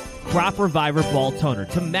 and Crop Reviver Ball Toner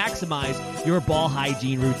to maximize your ball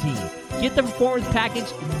hygiene routine. Get the Performance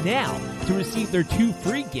Package now to receive their 2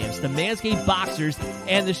 free gifts, the Manscaped Boxers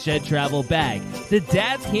and the Shed Travel Bag. The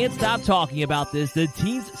dads can't stop talking about this, the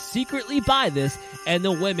teens secretly buy this, and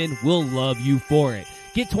the women will love you for it.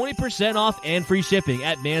 Get 20% off and free shipping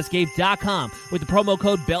at Manscaped.com with the promo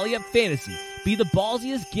code BELLYUPFANTASY. Be the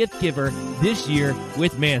ballsiest gift giver this year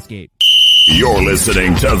with Manscaped. You're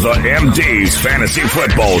listening to the MD's Fantasy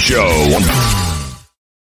Football Show.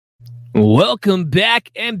 Welcome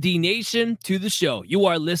back, MD Nation, to the show. You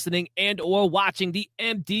are listening and or watching the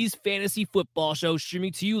MD's Fantasy Football Show,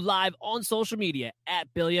 streaming to you live on social media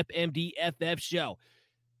at BellyUpMDFF Show.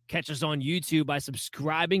 Catch us on YouTube by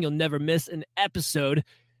subscribing. You'll never miss an episode.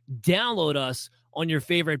 Download us on your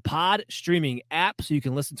favorite pod streaming app so you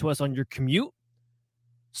can listen to us on your commute.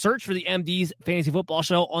 Search for the MD's Fantasy Football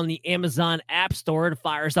Show on the Amazon App Store to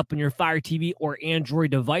fire us up on your Fire TV or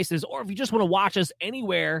Android devices. Or if you just want to watch us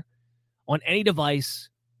anywhere on any device,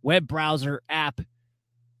 web browser, app,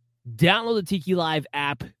 download the Tiki Live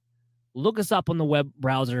app. Look us up on the web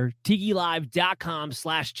browser,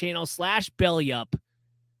 tikilive.com/channel/BellyUp.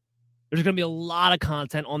 There's going to be a lot of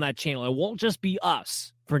content on that channel. It won't just be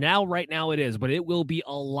us. For now, right now it is, but it will be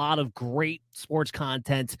a lot of great sports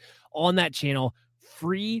content on that channel.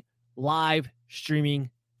 Free live streaming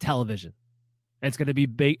television. And it's going to be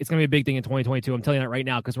big. It's going to be a big thing in 2022. I'm telling you that right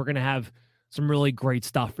now because we're going to have some really great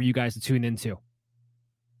stuff for you guys to tune into.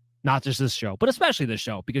 Not just this show, but especially this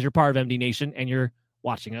show because you're part of MD Nation and you're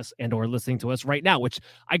watching us and or listening to us right now, which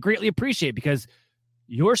I greatly appreciate because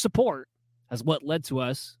your support has what led to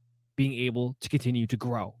us being able to continue to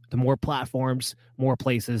grow to more platforms, more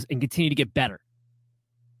places, and continue to get better.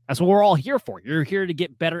 That's what we're all here for. You're here to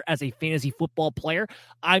get better as a fantasy football player.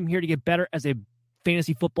 I'm here to get better as a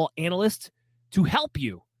fantasy football analyst to help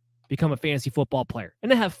you become a fantasy football player and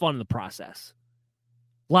to have fun in the process.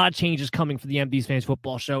 A lot of changes coming for the MD's Fantasy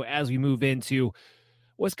Football Show as we move into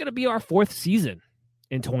what's going to be our 4th season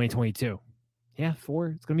in 2022. Yeah, 4.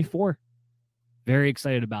 It's going to be 4. Very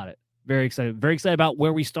excited about it. Very excited. Very excited about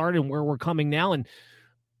where we started and where we're coming now and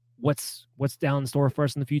what's down in store for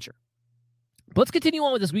us in the future. But let's continue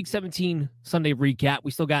on with this Week 17 Sunday recap.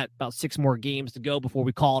 We still got about 6 more games to go before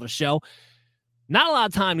we call it a show. Not a lot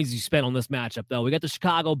of time needs to be spent on this matchup, though. We got the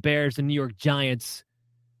Chicago Bears and New York Giants.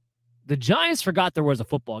 The Giants forgot there was a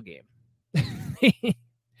football game.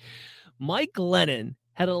 Mike Glennon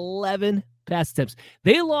had 11 pass attempts.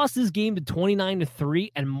 They lost this game to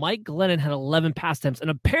 29-3, and Mike Glennon had 11 pass attempts and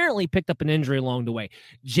apparently picked up an injury along the way.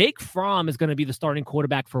 Jake Fromm is going to be the starting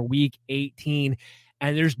quarterback for Week 18,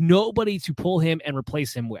 and there's nobody to pull him and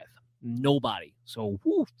replace him with. Nobody. So,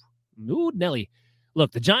 Nelly.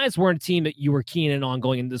 Look, the Giants weren't a team that you were keen in on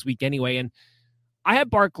going into this week anyway, and I have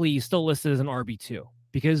Barkley still listed as an RB2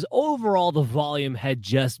 because overall the volume had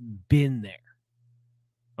just been there.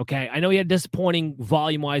 Okay, I know he had disappointing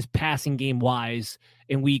volume-wise, passing game-wise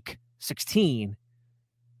in Week 16,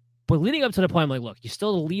 but leading up to the point, I'm like, look, you're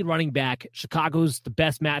still the lead running back. Chicago's the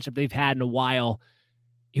best matchup they've had in a while.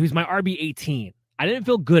 He was my RB18. I didn't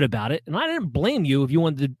feel good about it, and I didn't blame you if you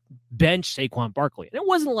wanted to bench Saquon Barkley. And it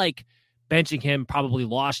wasn't like benching him probably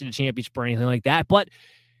lost you the championship or anything like that, but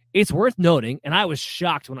it's worth noting, and I was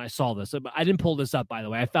shocked when I saw this. I didn't pull this up, by the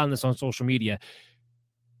way. I found this on social media.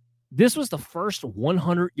 This was the first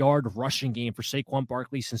 100-yard rushing game for Saquon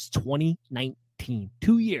Barkley since 2019.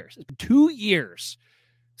 2 years. It's been 2 years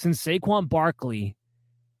since Saquon Barkley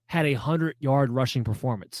had a 100-yard rushing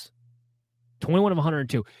performance. 21 of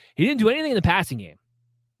 102. He didn't do anything in the passing game,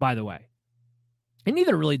 by the way. And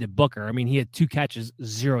neither really did Booker. I mean, he had 2 catches,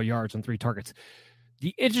 0 yards on 3 targets.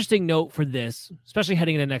 The interesting note for this, especially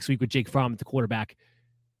heading into next week with Jake Fromm at the quarterback,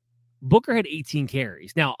 Booker had 18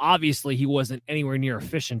 carries. Now, obviously, he wasn't anywhere near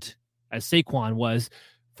efficient as Saquon was,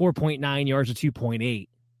 4.9 yards to 2.8,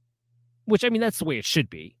 which, I mean, that's the way it should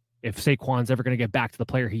be. If Saquon's ever going to get back to the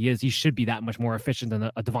player he is, he should be that much more efficient than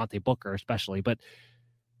a Devontae Booker, especially. But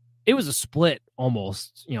it was a split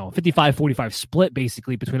almost, 55-45 split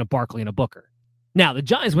basically between a Barkley and a Booker. Now, the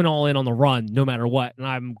Giants went all in on the run no matter what, and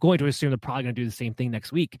I'm going to assume they're probably going to do the same thing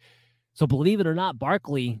next week. So believe it or not,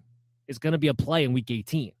 Barkley is going to be a play in week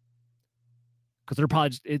 18.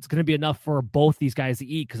 Because it's going to be enough for both these guys to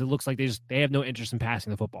eat because it looks like they have no interest in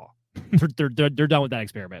passing the football. they're done with that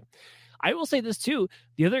experiment. I will say this too.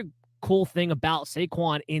 The other cool thing about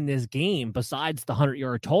Saquon in this game, besides the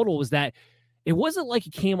 100-yard total, was that it wasn't like he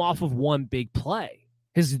came off of one big play.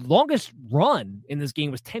 His longest run in this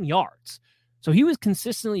game was 10 yards. So he was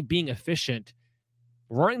consistently being efficient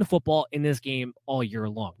running the football in this game all year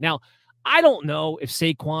long. Now, I don't know if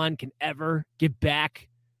Saquon can ever get back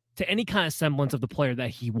to any kind of semblance of the player that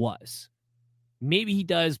he was. Maybe he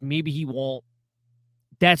does, maybe he won't.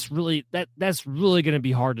 That's really going to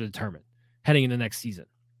be hard to determine heading into next season.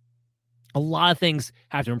 A lot of things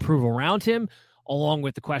have to improve around him, along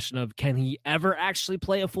with the question of, can he ever actually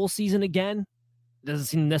play a full season again? Doesn't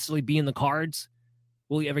seem to necessarily be in the cards.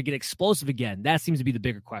 Will he ever get explosive again? That seems to be the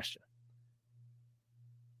bigger question.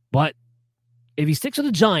 But if he sticks with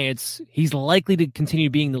the Giants, he's likely to continue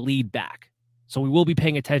being the lead back. So we will be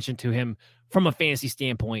paying attention to him from a fantasy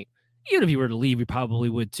standpoint. Even if he were to leave, we probably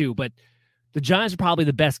would too. But the Giants are probably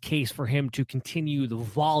the best case for him to continue the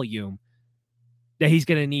volume that he's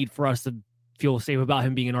going to need for us to feel safe about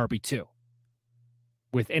him being an RB2.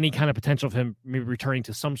 With any kind of potential of him maybe returning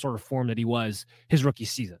to some sort of form that he was his rookie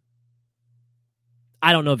season.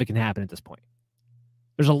 I don't know if it can happen at this point.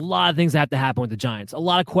 There's a lot of things that have to happen with the Giants. A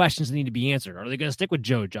lot of questions that need to be answered. Are they going to stick with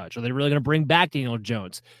Joe Judge? Are they really going to bring back Daniel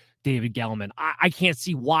Jones, David Gettleman? I can't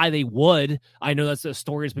see why they would. I know that's a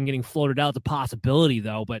story that's been getting floated out as a possibility,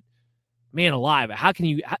 though. But, man alive, how can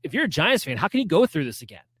you, if you're a Giants fan, how can you go through this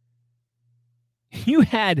again? You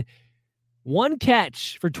had one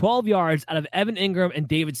catch for 12 yards out of Evan Ingram and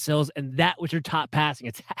David Sills, and that was your top passing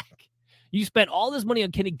attack. You spent all this money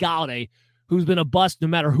on Kenny Golladay, who's been a bust no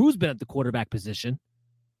matter who's been at the quarterback position.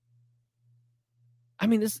 I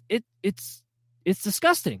mean, it's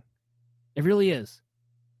disgusting. It really is.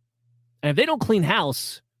 And if they don't clean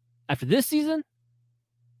house after this season,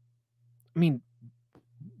 I mean,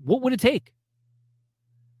 what would it take?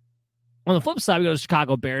 On the flip side, we go to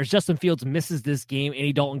Chicago Bears. Justin Fields misses this game.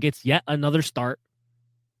 Andy Dalton gets yet another start.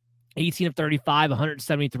 18 of 35,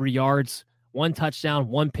 173 yards, 1 touchdown,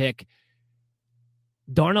 1 pick.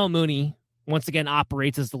 Darnell Mooney once again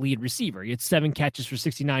operates as the lead receiver. He had 7 catches for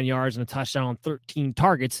 69 yards and a touchdown on 13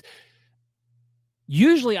 targets.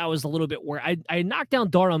 Usually I was a little bit worried. I knocked down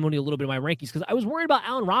Darnell Mooney a little bit in my rankings because I was worried about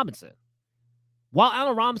Allen Robinson. While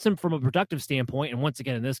Allen Robinson, from a productive standpoint, and once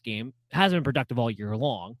again in this game, hasn't been productive all year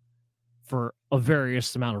long for a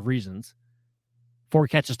various amount of reasons. 4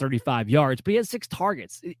 catches, 35 yards, but he has 6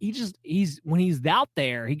 targets. When he's out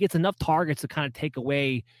there, he gets enough targets to kind of take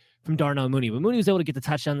away from Darnell Mooney. But Mooney was able to get the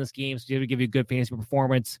touchdown in this game, so he's able to give you a good fantasy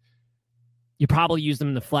performance. You probably use them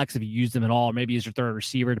in the flex if you use them at all, or maybe as your third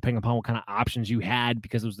receiver, depending upon what kind of options you had,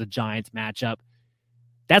 because it was the Giants matchup.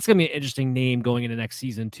 That's going to be an interesting name going into next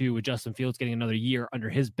season, too, with Justin Fields getting another year under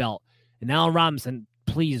his belt. And Allen Robinson,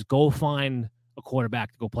 please go find a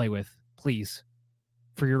quarterback to go play with, please.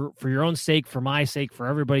 For your own sake, for my sake, for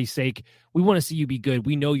everybody's sake, we want to see you be good.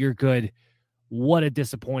 We know you're good. What a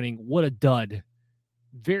disappointing, what a dud.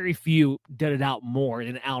 Very few did it out more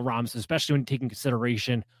than Allen Robinson, especially when taking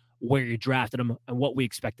consideration where you drafted him and what we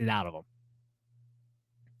expected out of him.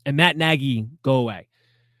 And Matt Nagy, go away.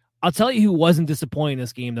 I'll tell you who wasn't disappointing in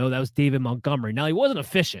this game, though. That was David Montgomery. Now, he wasn't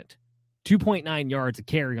efficient. 2.9 yards a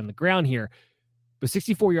carry on the ground here, but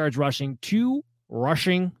 64 yards rushing, 2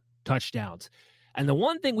 rushing touchdowns. And the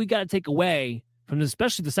one thing we got to take away from this,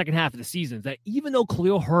 especially the second half of the season, is that even though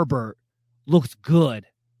Khalil Herbert looked good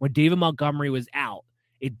when David Montgomery was out,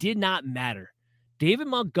 it did not matter. David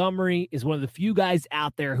Montgomery is one of the few guys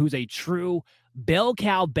out there who's a true bell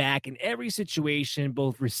cow back in every situation,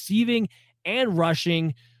 both receiving and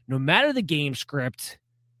rushing, no matter the game script.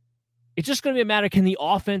 It's just going to be a matter, can the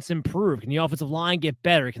offense improve? Can the offensive line get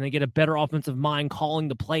better? Can they get a better offensive mind calling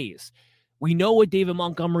the plays? We know what David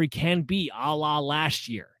Montgomery can be, a la last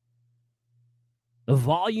year. The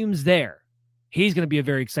volume's there. He's going to be a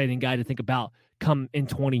very exciting guy to think about come in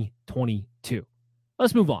 2022.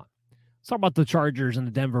 Let's move on. Let's talk about the Chargers and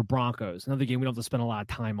the Denver Broncos. Another game we don't have to spend a lot of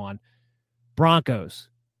time on. Broncos.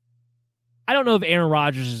 I don't know if Aaron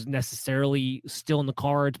Rodgers is necessarily still in the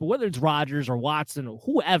cards, but whether it's Rodgers or Watson or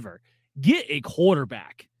whoever, get a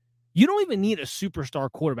quarterback. You don't even need a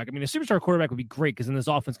superstar quarterback. I mean, a superstar quarterback would be great because then this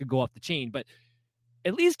offense could go off the chain, but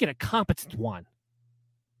at least get a competent one.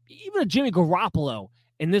 Even a Jimmy Garoppolo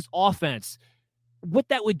in this offense, what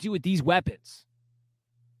that would do with these weapons.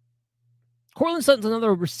 Courtland Sutton's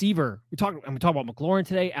another receiver. I'm talking about McLaurin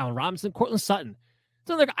today, Allen Robinson, Courtland Sutton.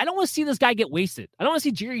 I don't want to see this guy get wasted. I don't want to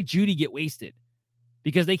see Jerry Jeudy get wasted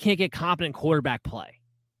because they can't get competent quarterback play.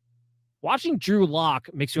 Watching Drew Lock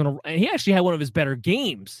makes you want to, and he actually had one of his better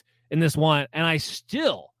games in this one, and I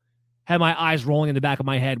still had my eyes rolling in the back of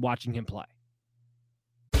my head watching him play.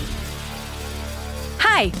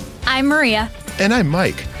 Hi, I'm Maria. And I'm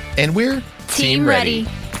Mike. And we're Team Ready.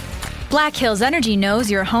 Black Hills Energy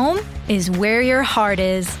knows your home is where your heart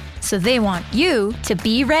is, so they want you to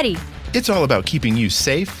be ready. It's all about keeping you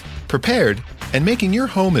safe, prepared, and making your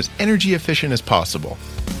home as energy efficient as possible.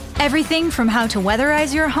 Everything from how to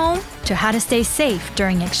weatherize your home to how to stay safe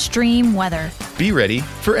during extreme weather. Be ready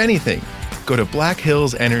for anything. Go to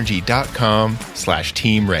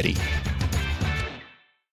blackhillsenergy.com/team ready.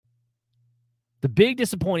 The big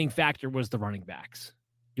disappointing factor was the running backs.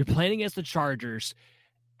 You're playing against the Chargers.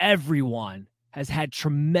 Everyone has had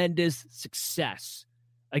tremendous success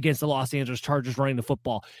against the Los Angeles Chargers running the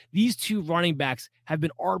football. These two running backs have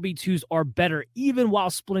been RB2s or better, even while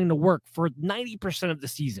splitting the work for 90% of the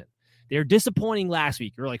season. They were disappointing last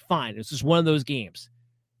week. You're like, fine, it's just one of those games.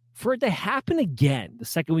 For it to happen again the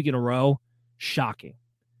second week in a row, shocking.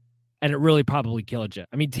 And it really probably killed you.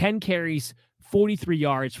 I mean, 10 carries, 43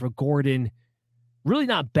 yards for Gordon. Really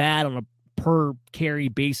not bad on a per carry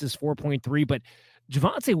basis, 4.3, but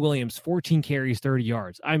Javonte Williams, 14 carries, 30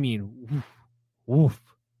 yards. I mean, woof.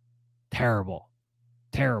 Terrible.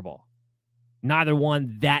 Neither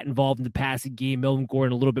one that involved in the passing game. Melvin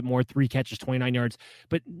Gordon, a little bit more, 3 catches, 29 yards,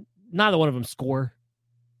 but neither one of them score.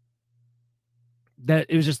 That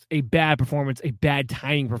it was just a bad performance, a bad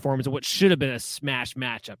timing performance of what should have been a smash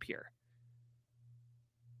matchup here.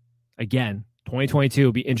 Again, 2022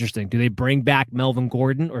 will be interesting. Do they bring back Melvin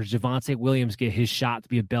Gordon or does Javonte Williams get his shot to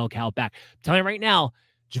be a bell cow back? I'm telling you right now,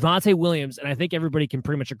 Javonte Williams, and I think everybody can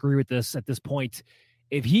pretty much agree with this at this point,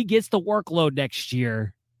 if he gets the workload next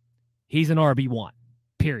year, he's an RB1,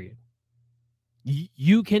 period.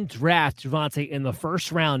 You can draft Javonte in the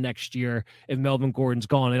first round next year if Melvin Gordon's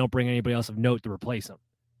gone. They don't bring anybody else of note to replace him.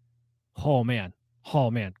 Oh, man.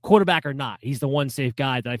 Quarterback or not, he's the one safe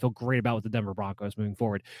guy that I feel great about with the Denver Broncos moving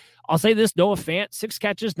forward. I'll say this, Noah Fant, 6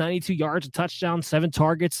 catches, 92 yards, a touchdown, 7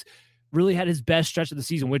 targets. Really had his best stretch of the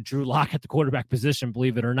season with Drew Lock at the quarterback position,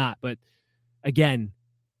 believe it or not. But, again,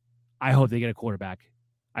 I hope they get a quarterback.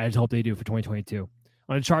 I just hope they do for 2022.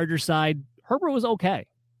 On the Chargers side, Herbert was okay.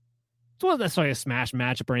 It wasn't necessarily a smash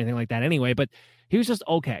matchup or anything like that anyway, but he was just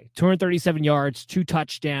okay. 237 yards, 2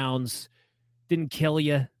 touchdowns, didn't kill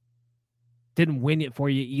you, didn't win it for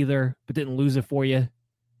you either, but didn't lose it for you.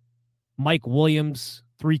 Mike Williams,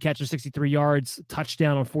 3 catches, 63 yards,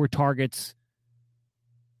 touchdown on 4 targets.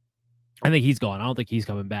 I think he's gone. I don't think he's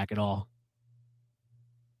coming back at all.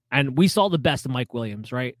 And we saw the best of Mike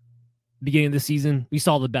Williams, right? Beginning of the season, we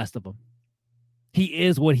saw the best of him. He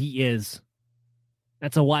is what he is.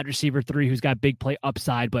 That's a wide receiver 3 who's got big play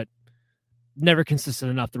upside, but never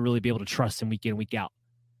consistent enough to really be able to trust him week in, week out.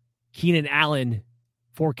 Keenan Allen,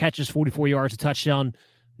 4 catches, 44 yards, a touchdown,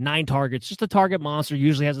 9 targets. Just a target monster.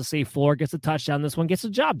 Usually has a safe floor, gets a touchdown. This one gets the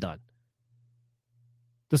job done.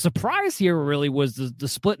 The surprise here really was the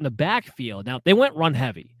split in the backfield. Now, they went run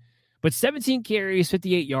heavy, but 17 carries,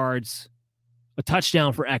 58 yards, a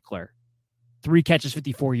touchdown for Eckler. 3 catches,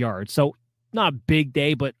 54 yards. So not a big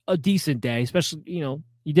day, but a decent day, especially,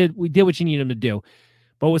 we did what you needed him to do.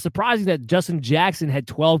 But it was surprising that Justin Jackson had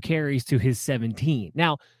 12 carries to his 17.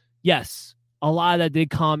 Now, yes, a lot of that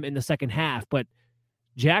did come in the second half, but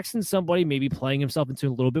Jackson's somebody maybe playing himself into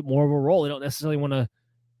a little bit more of a role. They don't necessarily want to,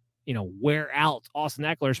 wear out Austin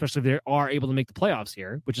Eckler, especially if they are able to make the playoffs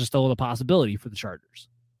here, which is still a possibility for the Chargers.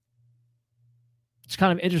 It's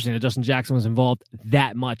kind of interesting that Justin Jackson was involved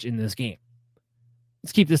that much in this game.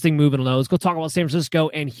 Let's keep this thing moving along. Let's go talk about San Francisco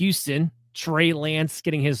and Houston. Trey Lance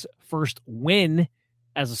getting his first win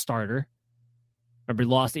as a starter. Remember, he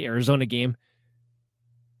lost the Arizona game.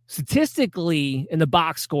 Statistically, in the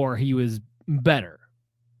box score, he was better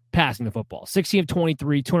passing the football. 16 of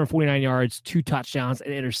 23, 249 yards, 2 touchdowns,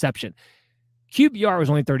 and interception. QBR was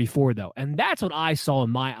only 34, though, and that's what I saw in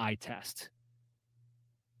my eye test.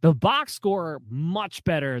 The box score, much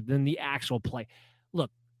better than the actual play.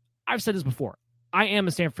 Look, I've said this before. I am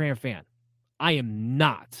a San Fran fan. I am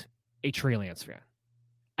not a Trey Lance fan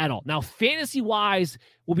at all. Now, fantasy-wise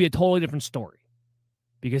will be a totally different story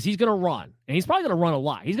because he's going to run, and he's probably going to run a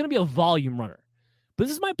lot. He's going to be a volume runner. But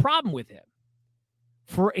this is my problem with him.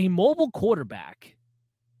 For a mobile quarterback,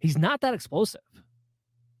 he's not that explosive.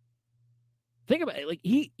 Think about it. Like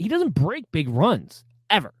he doesn't break big runs,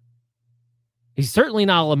 ever. He's certainly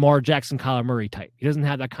not a Lamar Jackson, Kyler Murray type. He doesn't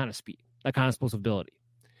have that kind of speed, that kind of explosibility.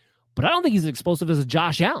 But I don't think he's as explosive as a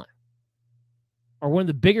Josh Allen or one of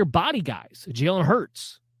the bigger body guys, Jalen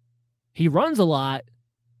Hurts. He runs a lot.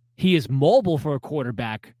 He is mobile for a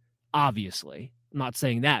quarterback, obviously. I'm not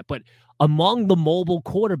saying that. But among the mobile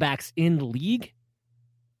quarterbacks in the league,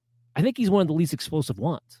 I think he's one of the least explosive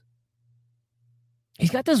ones.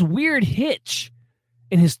 He's got this weird hitch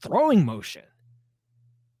in his throwing motion.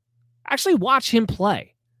 Actually watch him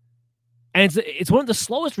play. And it's one of the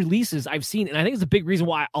slowest releases I've seen, and I think it's a big reason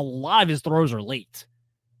why a lot of his throws are late.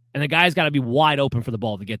 And the guy's got to be wide open for the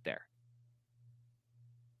ball to get there.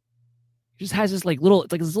 He just has this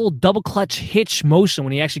this little double clutch hitch motion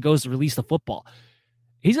when he actually goes to release the football.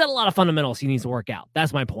 He's got a lot of fundamentals he needs to work out.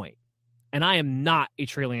 That's my point. And I am not a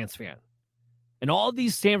Trey Lance fan. And all of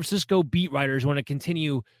these San Francisco beat writers want to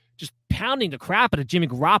continue just pounding the crap out of Jimmy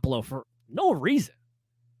Garoppolo for no reason.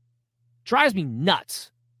 Drives me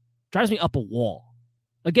nuts. Drives me up a wall.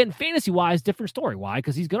 Again, fantasy-wise, different story. Why?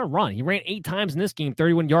 Because he's going to run. He ran 8 times in this game,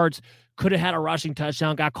 31 yards. Could have had a rushing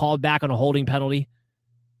touchdown, got called back on a holding penalty.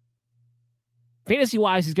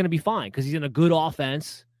 Fantasy-wise, he's going to be fine because he's in a good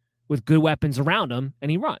offense with good weapons around him, and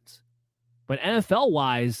he runs. But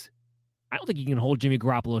NFL-wise, I don't think he can hold Jimmy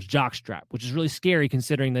Garoppolo's jockstrap, which is really scary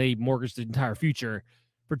considering they mortgaged the entire future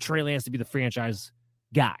for Trey Lance to be the franchise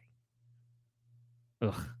guy.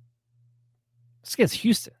 Ugh. This against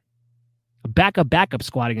Houston. A backup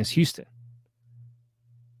squad against Houston.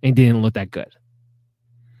 And didn't look that good.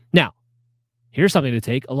 Now, here's something to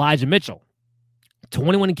take. Elijah Mitchell.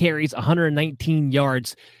 21 carries, 119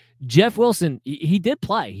 yards. Jeff Wilson, he did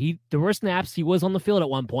play. There were snaps. He was on the field at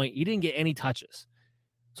one point. He didn't get any touches.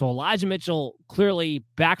 So Elijah Mitchell clearly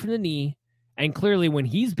back from the knee. And clearly when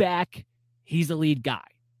he's back, he's the lead guy.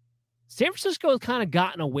 San Francisco has kind of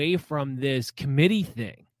gotten away from this committee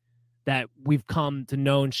thing that we've come to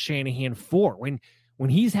know Shanahan for. When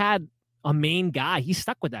he's had a main guy, he's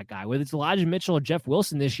stuck with that guy. Whether it's Elijah Mitchell or Jeff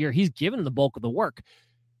Wilson this year, he's given the bulk of the work.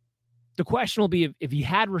 The question will be if he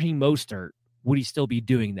had Raheem Mostert, would he still be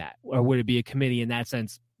doing that? Or would it be a committee in that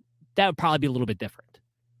sense? That would probably be a little bit different.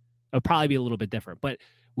 But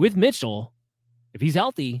with Mitchell, if he's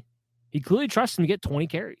healthy, he clearly trusts him to get 20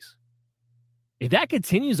 carries. If that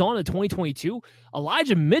continues on in 2022,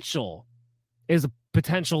 Elijah Mitchell is a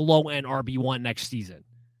potential low-end RB1 next season.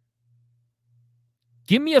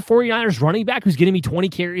 Give me a 49ers running back who's getting me 20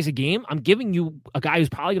 carries a game. I'm giving you a guy who's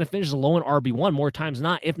probably going to finish as a low-end RB1 more times than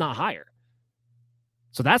not, if not higher.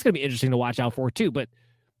 So that's going to be interesting to watch out for, too. But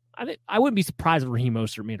I wouldn't be surprised if Raheem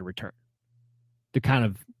Mostert made a return to kind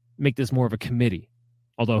of make this more of a committee.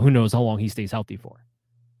 Although, who knows how long he stays healthy for.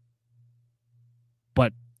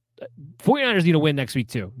 But 49ers need to win next week,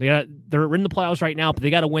 too. They're in the playoffs right now, but they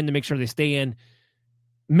got to win to make sure they stay in.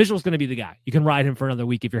 Mitchell's going to be the guy. You can ride him for another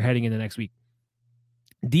week if you're heading into next week.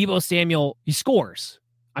 Deebo Samuel, he scores.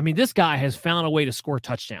 I mean, this guy has found a way to score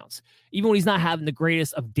touchdowns. Even when he's not having the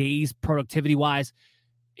greatest of days productivity-wise,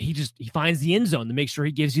 he finds the end zone to make sure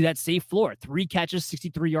he gives you that safe floor. 3 catches,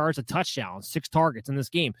 63 yards, a touchdown, 6 targets in this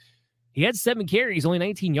game. He had 7 carries, only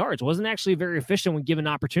 19 yards. Wasn't actually very efficient when given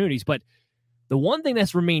opportunities. But the one thing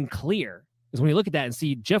that's remained clear is when you look at that and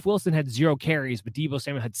see Jeff Wilson had 0 carries, but Deebo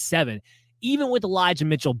Samuel had 7. Even with Elijah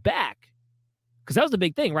Mitchell back, because that was the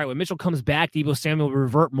big thing, right? When Mitchell comes back, Deebo Samuel will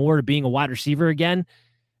revert more to being a wide receiver again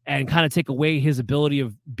and kind of take away his ability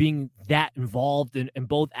of being that involved in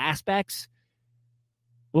both aspects.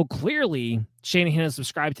 Well, clearly, Shanahan has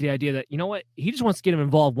subscribed to the idea that, you know what, he just wants to get him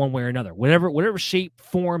involved one way or another. Whatever shape,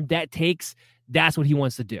 form that takes, that's what he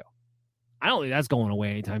wants to do. I don't think that's going away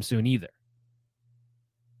anytime soon either.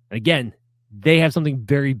 And again, they have something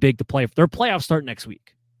very big to play for. Their playoffs start next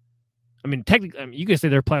week. I mean, technically, you could say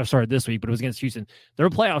their playoffs started this week, but it was against Houston. Their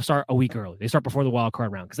playoffs start a week early. They start before the wild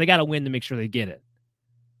card round because they got to win to make sure they get it.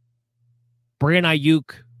 Brandon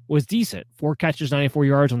Ayuk was decent. 4 catches, 94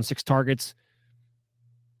 yards on 6 targets.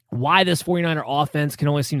 Why this 49er offense can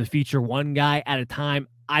only seem to feature one guy at a time,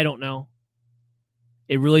 I don't know.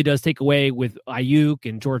 It really does take away with Ayuk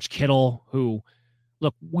and George Kittle, who,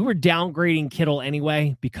 look, we were downgrading Kittle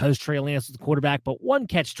anyway because Trey Lance was the quarterback, but 1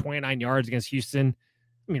 catch, 29 yards against Houston.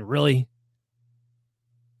 I mean, really?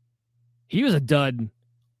 He was a dud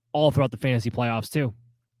all throughout the fantasy playoffs, too.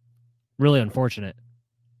 Really unfortunate,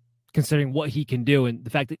 considering what he can do and the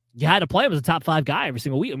fact that you had to play him as a top 5 guy every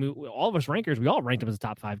single week. I mean, all of us rankers, we all ranked him as a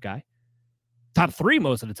top 5 guy. Top 3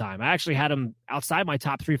 most of the time. I actually had him outside my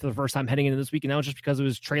top 3 for the first time heading into this week, and that was just because it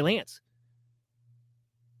was Trey Lance.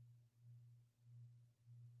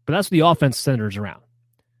 But that's what the offense centers around.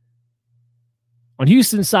 On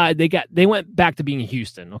Houston's side, they went back to being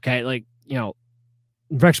Houston, okay? Like, you know,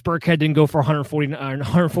 Rex Burkhead didn't go for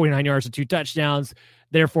 149 yards and 2 touchdowns.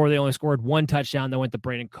 Therefore, they only scored 1 touchdown. That went to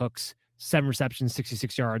Brandon Cooks, 7 receptions,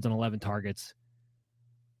 66 yards on 11 targets.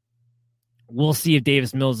 We'll see if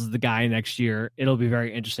Davis Mills is the guy next year. It'll be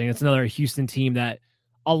very interesting. It's another Houston team that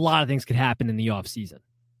a lot of things could happen in the offseason.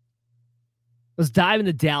 Let's dive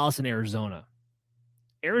into Dallas and Arizona.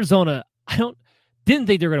 Arizona, didn't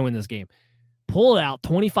think they were going to win this game. Pulled out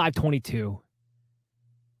 25-22.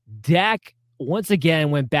 Dak once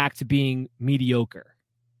again went back to being mediocre.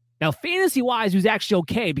 Now, fantasy-wise, he was actually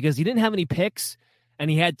okay because he didn't have any picks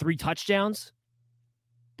and he had 3 touchdowns,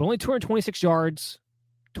 but only 226 yards,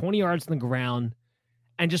 20 yards on the ground,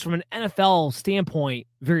 and just from an NFL standpoint,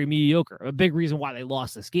 very mediocre. A big reason why they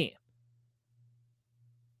lost this game.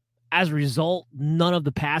 As a result, none of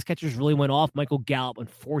the pass catchers really went off. Michael Gallup,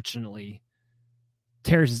 unfortunately,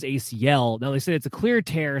 tears his ACL. Now, they said it's a clear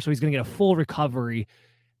tear, so he's going to get a full recovery.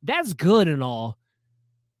 That's good and all,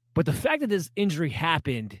 but the fact that this injury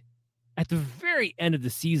happened at the very end of the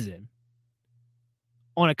season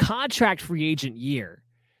on a contract free agent year,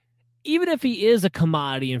 even if he is a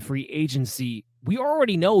commodity in free agency, we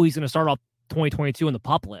already know he's going to start off 2022 on the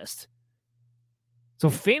PUP list. So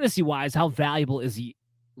fantasy-wise, how valuable is he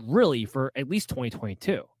really for at least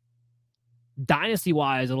 2022?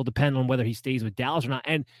 Dynasty-wise, it'll depend on whether he stays with Dallas or not.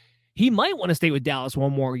 And he might want to stay with Dallas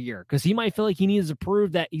one more year because he might feel like he needs to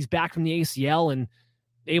prove that he's back from the ACL and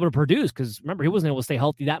able to produce. Because remember, he wasn't able to stay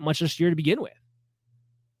healthy that much this year to begin with.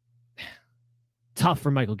 Tough for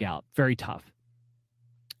Michael Gallup. Very tough.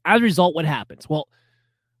 As a result, what happens? Well,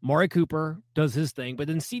 Amari Cooper does his thing, but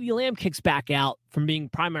then CeeDee Lamb kicks back out from being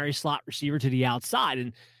primary slot receiver to the outside.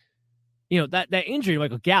 And, you know, that injury to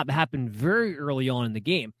Michael Gallup happened very early on in the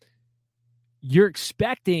game. You're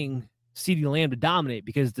expecting CeeDee Lamb to dominate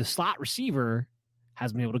because the slot receiver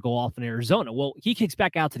hasn't been able to go off in Arizona. Well, he kicks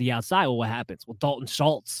back out to the outside. Well, what happens? Well, Dalton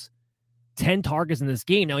Schultz, 10 targets in this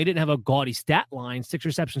game. Now, he didn't have a gaudy stat line, 6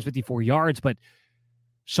 receptions, 54 yards, but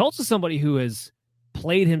Schultz is somebody who has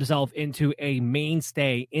played himself into a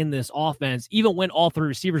mainstay in this offense, even when all 3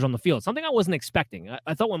 receivers on the field. Something I wasn't expecting.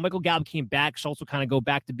 I thought when Michael Gallup came back, Schultz would kind of go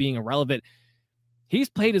back to being irrelevant. He's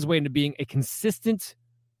played his way into being a consistent,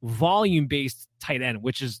 volume-based tight end,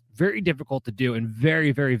 which is very difficult to do and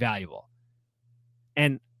very, very valuable.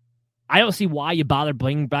 And I don't see why you bother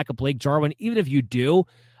bringing back a Blake Jarwin. Even if you do,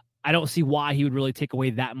 I don't see why he would really take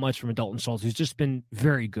away that much from a Dalton Schultz, who's just been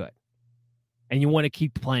very good. And you want to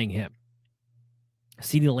keep playing him.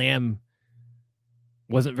 CeeDee Lamb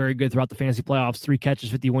wasn't very good throughout the fantasy playoffs. 3 catches,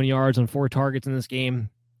 51 yards on 4 targets in this game.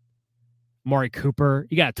 Amari Cooper,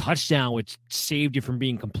 you got a touchdown, which saved you from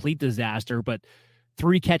being a complete disaster, but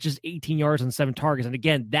 3 catches, 18 yards on 7 targets. And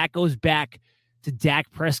again, that goes back to Dak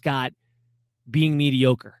Prescott being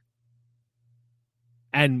mediocre.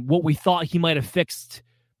 And what we thought he might have fixed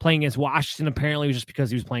playing against Washington apparently was just because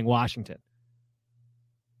he was playing Washington.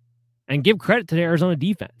 And give credit to the Arizona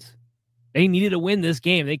defense. They needed to win this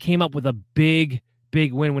game. They came up with a big,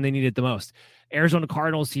 big win when they needed it the most. Arizona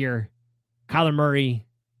Cardinals here. Kyler Murray,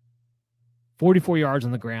 44 yards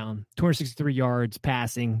on the ground, 263 yards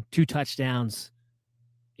passing, 2 touchdowns.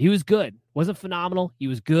 He was good. Wasn't phenomenal. He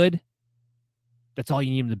was good. That's all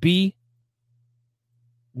you need him to be.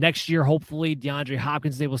 Next year, hopefully, DeAndre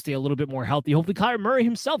Hopkins is able to stay a little bit more healthy. Hopefully, Kyler Murray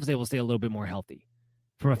himself is able to stay a little bit more healthy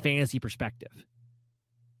from a fantasy perspective.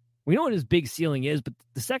 We know what his big ceiling is, but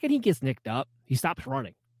the second he gets nicked up, he stops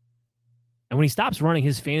running. And when he stops running,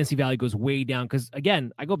 his fantasy value goes way down because,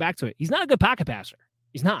 again, I go back to it. He's not a good pocket passer.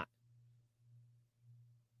 He's not.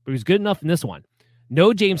 But he was good enough in this one.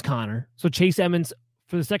 No James Conner. So Chase Edmonds,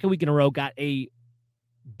 for the second week in a row, got a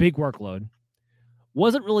big workload.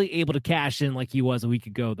 Wasn't really able to cash in like he was a week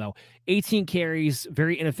ago, though. 18 carries,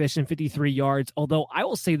 very inefficient, 53 yards. Although I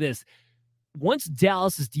will say this, once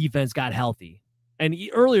Dallas's defense got healthy, and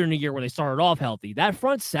earlier in the year when they started off healthy, that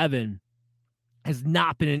front 7 has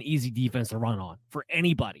not been an easy defense to run on for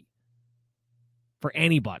anybody. For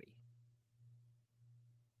anybody.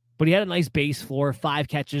 But he had a nice base floor, 5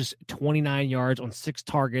 catches, 29 yards on 6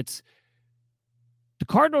 targets. The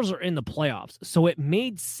Cardinals are in the playoffs, so it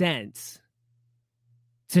made sense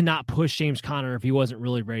to not push James Conner if he wasn't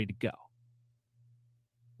really ready to go.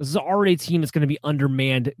 This is already a team that's going to be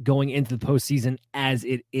undermanned going into the postseason as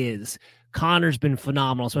it is. Conner's been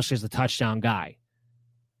phenomenal, especially as a touchdown guy.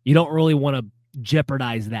 You don't really want to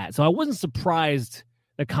jeopardize that. So I wasn't surprised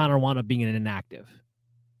that Conner wound up being an inactive.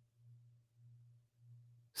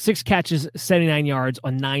 6 catches, 79 yards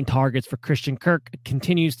on 9 targets for Christian Kirk.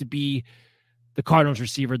 Continues to be the Cardinals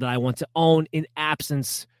receiver that I want to own in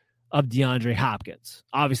absence of DeAndre Hopkins.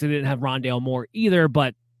 Obviously, they didn't have Rondale Moore either,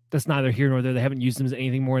 but that's neither here nor there. They haven't used him as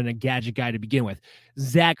anything more than a gadget guy to begin with.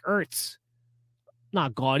 Zach Ertz,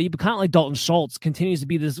 not gaudy, but kind of like Dalton Schultz, continues to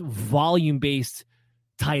be this volume-based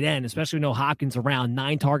tight end, especially with no Hopkins around.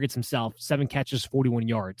 9 targets himself, 7 catches, 41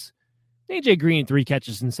 yards. AJ Green, 3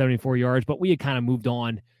 catches and 74 yards, but we had kind of moved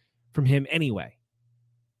on from him anyway.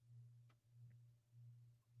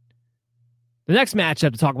 The next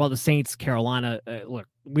matchup to talk about, the Saints, Carolina. Look,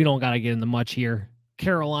 we don't got to get into much here.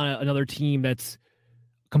 Carolina, another team that's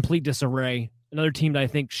complete disarray. Another team that I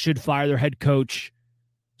think should fire their head coach,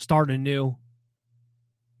 start anew.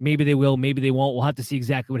 Maybe they will, maybe they won't. We'll have to see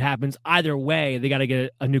exactly what happens. Either way, they got to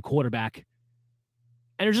get a new quarterback.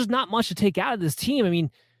 And there's just not much to take out of this team. I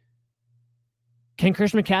mean, can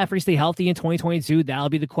Christian McCaffrey stay healthy in 2022? That'll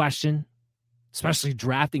be the question, especially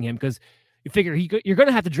drafting him, because you figure you're going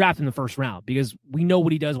to have to draft in the first round because we know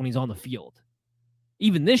what he does when he's on the field.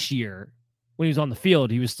 Even this year, when he was on the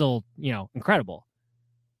field, he was still, incredible.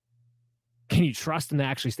 Can you trust him to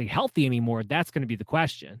actually stay healthy anymore? That's going to be the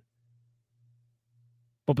question.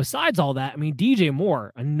 But besides all that, I mean, DJ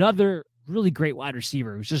Moore, another really great wide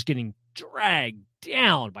receiver who's just getting dragged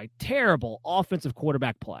down by terrible offensive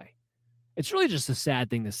quarterback play. It's really just a sad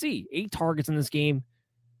thing to see. 8 targets in this game.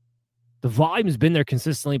 The volume has been there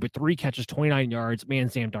consistently, but 3 catches, 29 yards. Man,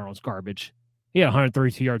 Sam Darnold's garbage. He had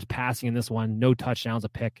 132 yards passing in this one. No touchdowns, a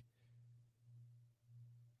pick.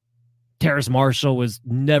 Terrace Marshall was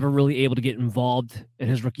never really able to get involved in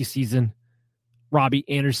his rookie season. Robbie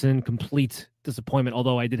Anderson, complete disappointment,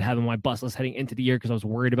 although I did have him on my bus list heading into the year because I was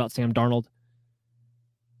worried about Sam Darnold.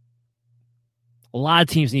 A lot of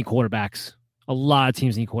teams need quarterbacks.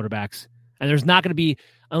 And there's not going to be,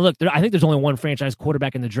 and look, I think there's only one franchise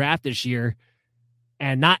quarterback in the draft this year,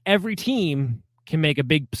 and not every team can make a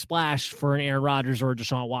big splash for an Aaron Rodgers or a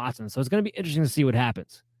Deshaun Watson. So it's going to be interesting to see what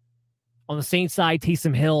happens. On the Saints side,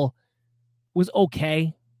 Taysom Hill was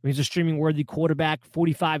okay. He's a streaming-worthy quarterback,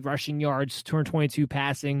 45 rushing yards, 222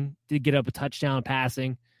 passing, did get up a touchdown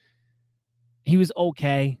passing. He was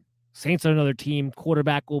okay. Saints are another team.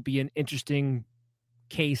 Quarterback will be an interesting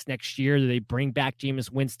case next year. Do they bring back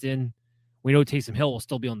Jameis Winston? We know Taysom Hill will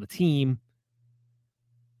still be on the team.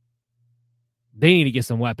 They need to get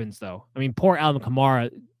some weapons, though. I mean, poor Alvin Kamara.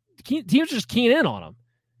 The team's just keying in on him.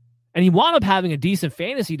 And he wound up having a decent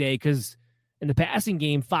fantasy day because in the passing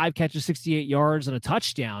game, 5 catches, 68 yards, and a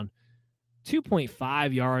touchdown.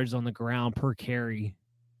 2.5 yards on the ground per carry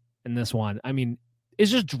in this one. I mean, it's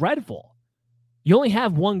just dreadful. You only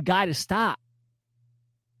have one guy to stop.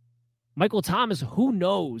 Michael Thomas, who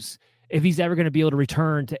knows if he's ever going to be able to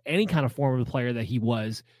return to any kind of form of the player that he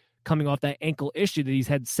was coming off that ankle issue that he's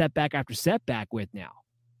had setback after setback with now.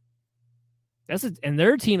 And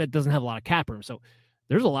they're a team that doesn't have a lot of cap room. So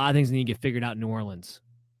there's a lot of things that need to get figured out in New Orleans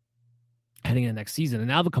heading into next season. And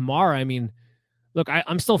now the Kamara, I mean, look,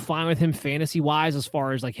 I'm still fine with him fantasy-wise as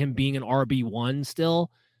far as like him being an RB1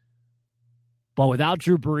 still. But without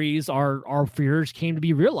Drew Brees, our fears came to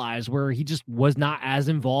be realized where he just was not as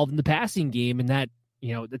involved in the passing game, and that,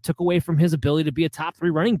 that took away from his ability to be a top 3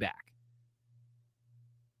 running back.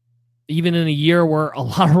 Even in a year where a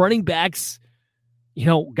lot of running backs,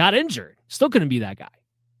 got injured, still couldn't be that guy.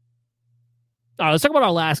 All right, let's talk about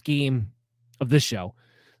our last game of this show.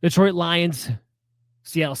 Detroit Lions,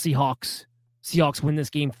 Seattle Seahawks. Seahawks win this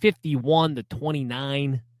game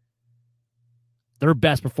 51-29. Their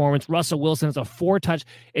best performance. Russell Wilson is a 4-touch.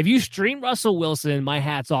 If you stream Russell Wilson, my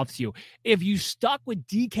hat's off to you. If you stuck with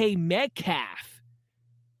DK Metcalf,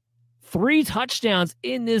 3 touchdowns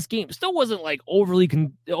in this game. Still wasn't like overly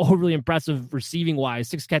impressive receiving wise.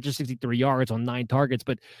 6 catches, 63 yards on 9 targets,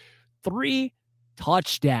 but 3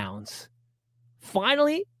 touchdowns.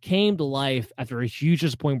 Finally came to life after a huge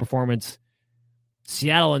disappointing performance.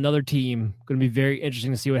 Seattle, another team, going to be very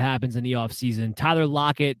interesting to see what happens in the offseason. Tyler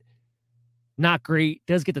Lockett, not great.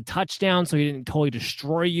 Does get the touchdown, so he didn't totally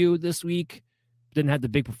destroy you this week. Didn't have the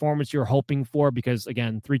big performance you're hoping for because,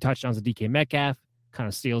 again, 3 touchdowns to DK Metcalf kind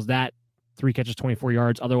of steals that. 3 catches, 24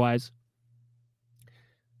 yards otherwise.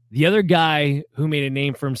 The other guy who made a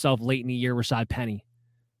name for himself late in the year, Rashad Penny.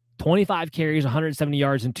 25 carries, 170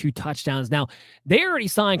 yards, and 2 touchdowns. Now, they already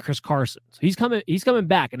signed Chris Carson. So he's coming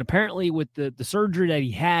back. And apparently with the surgery that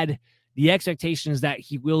he had, the expectation is that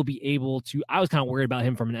he will be able to, I was kind of worried about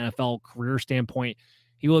him from an NFL career standpoint.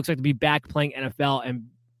 He will expect to be back playing NFL, and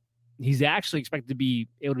he's actually expected to be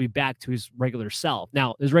able to be back to his regular self.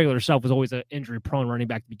 Now, his regular self was always an injury-prone running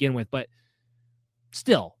back to begin with, but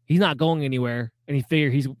still, he's not going anywhere, and he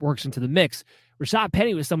figured he works into the mix. Rashad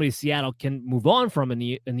Penny was somebody Seattle can move on from in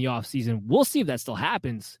the offseason. We'll see if that still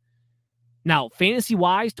happens. Now,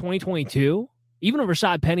 fantasy-wise, 2022, even if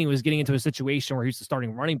Rashad Penny was getting into a situation where he's the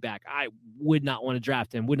starting running back, I would not want to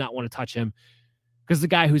draft him, would not want to touch him, because the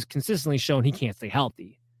guy who's consistently shown he can't stay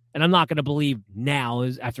healthy. And I'm not going to believe now,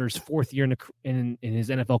 after his 4th year in his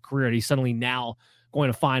NFL career, that he's suddenly now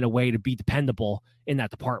going to find a way to be dependable in that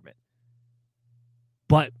department.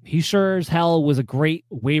 But he sure as hell was a great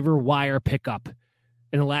waiver wire pickup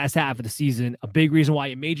in the last half of the season. A big reason why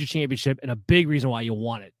you made your championship and a big reason why you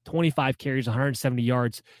won it. 25 carries, 170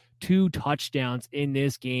 yards, 2 touchdowns in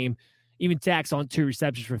this game. Even tacks on 2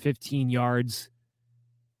 receptions for 15 yards.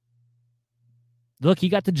 Look, he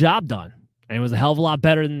got the job done. And it was a hell of a lot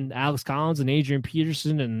better than Alex Collins and Adrian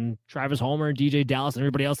Peterson and Travis Homer and DJ Dallas and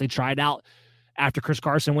everybody else they tried out after Chris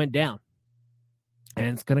Carson went down. And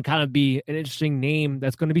it's going to kind of be an interesting name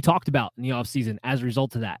that's going to be talked about in the offseason as a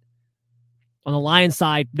result of that. On the Lions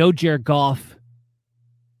side, no Jared Goff,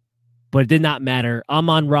 but it did not matter.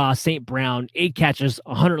 Amon-Ra St. Brown, 8 catches,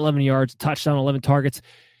 111 yards, touchdown, 11 targets.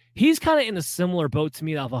 He's kind of in a similar boat to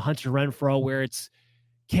me of a Hunter Renfrow, where it's,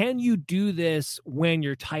 can you do this when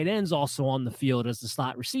your tight end's also on the field as the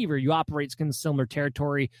slot receiver? You operate in similar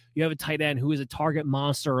territory. You have a tight end who is a target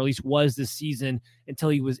monster, or at least was this season until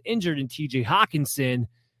he was injured in TJ Hawkinson.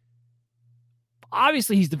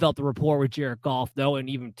 Obviously, he's developed a rapport with Jared Goff, though, and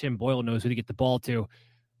even Tim Boyle knows who to get the ball to.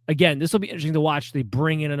 Again, this will be interesting to watch. They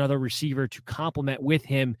bring in another receiver to complement with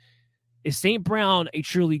him. Is St. Brown a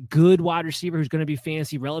truly good wide receiver who's going to be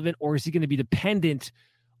fantasy relevant, or is he going to be dependent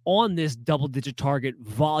on this double-digit target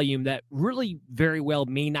volume that really very well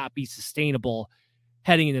may not be sustainable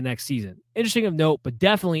heading into next season? Interesting of note, but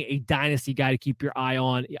definitely a dynasty guy to keep your eye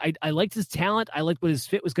on. I liked his talent. I liked what his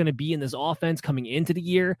fit was going to be in this offense coming into the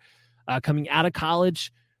year, coming out of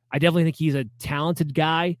college. I definitely think he's a talented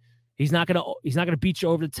guy. He's not gonna beat you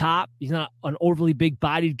over the top. He's not an overly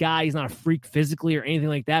big-bodied guy. He's not a freak physically or anything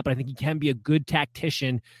like that, but I think he can be a good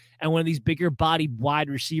tactician and one of these bigger-bodied wide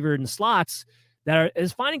receiver in the slots that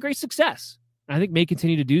is finding great success. And I think may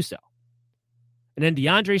continue to do so. And then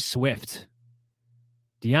DeAndre Swift.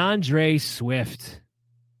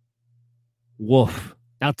 Woof.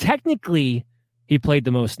 Now, technically, he played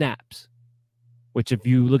the most snaps, which if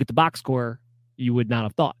you look at the box score, you would not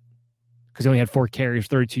have thought, because he only had 4 carries,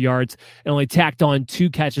 32 yards, and only tacked on 2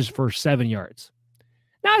 catches for 7 yards.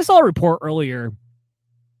 Now, I saw a report earlier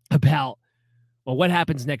about, well, what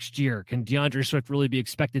happens next year? Can DeAndre Swift really be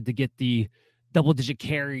expected to get the double-digit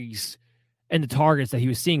carries and the targets that he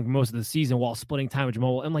was seeing for most of the season while splitting time with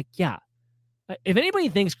Jamal? I'm like, yeah. If anybody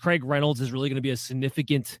thinks Craig Reynolds is really going to be a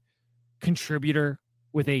significant contributor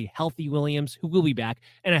with a healthy Williams, who will be back,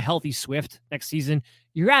 and a healthy Swift next season,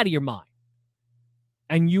 you're out of your mind.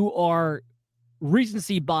 And you are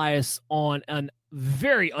recency bias on a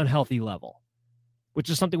very unhealthy level, which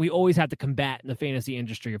is something we always have to combat in the fantasy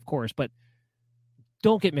industry, of course, but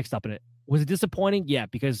don't get mixed up in it. Was it disappointing? Yeah,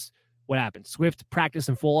 because what happened? Swift practiced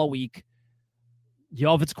in full all week. The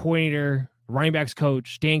offensive coordinator, running backs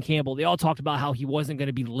coach, Dan Campbell, they all talked about how he wasn't going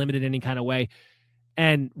to be limited in any kind of way.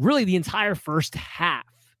 And really the entire first half,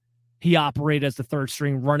 he operated as the third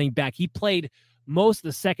string running back. He played most of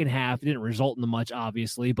the second half. It didn't result in much,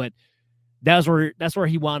 obviously, but that's where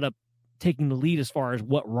he wound up taking the lead as far as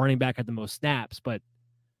what running back had the most snaps. But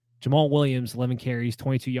Jamal Williams, 11 carries,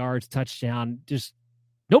 22 yards, touchdown. Just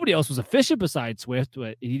nobody else was efficient besides Swift,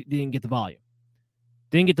 but he didn't get the volume.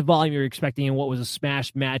 Didn't get the volume you're expecting in what was a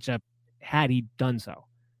smash matchup had he done so.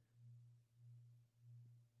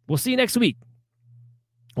 We'll see you next week.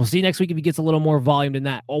 We'll see next week if he gets a little more volume than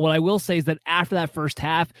that. Well, what I will say is that after that first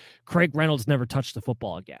half, Craig Reynolds never touched the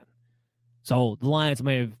football again. So the Lions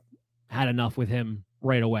may have had enough with him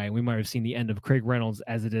right away. We might have seen the end of Craig Reynolds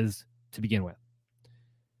as it is to begin with.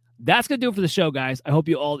 That's going to do it for the show, guys. I hope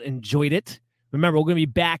you all enjoyed it. Remember, we're going to be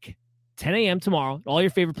back 10 a.m. tomorrow at all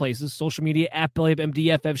your favorite places. Social media, at Belly Up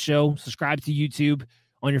MDFF Show. Subscribe to YouTube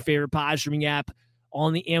on your favorite pod streaming app,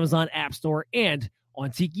 on the Amazon App Store, and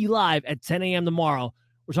on Tiki Live at 10 a.m. tomorrow.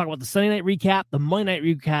 We're talking about the Sunday night recap, the Monday night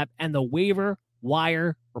recap, and the waiver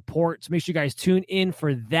wire report. So make sure you guys tune in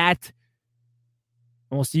for that.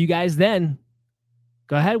 And we'll see you guys then.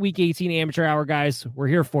 Go ahead, week 18 amateur hour, guys. We're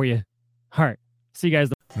here for you. All right. See you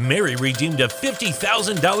guys. Mary redeemed a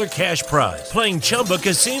 $50,000 cash prize playing Chumba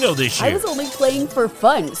Casino this year. I was only playing for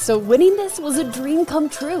fun, so winning this was a dream come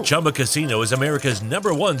true. Chumba Casino is America's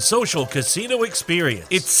 #1 social casino experience.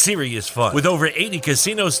 It's serious fun. With over 80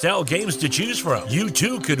 casino-style games to choose from, you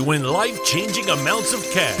too could win life-changing amounts of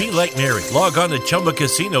cash. Be like Mary. Log on to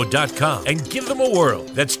ChumbaCasino.com and give them a whirl.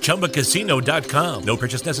 That's ChumbaCasino.com. No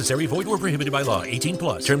purchase necessary. Void or prohibited by law. 18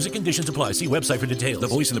 plus. Terms and conditions apply. See website for details. The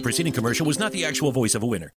voice in the preceding commercial was not the actual voice of a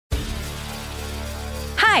winner.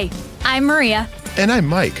 Hi, I'm Maria. And I'm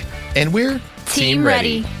Mike. And we're Team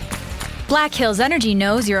Ready. Black Hills Energy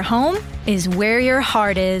knows your home is where your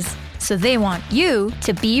heart is, so they want you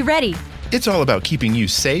to be ready. It's all about keeping you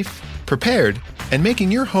safe, prepared, and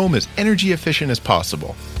making your home as energy efficient as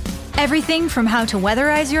possible. Everything from how to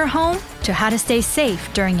weatherize your home to how to stay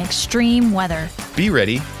safe during extreme weather. Be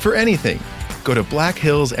ready for anything. Go to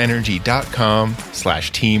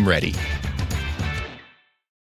blackhillsenergy.com/teamready.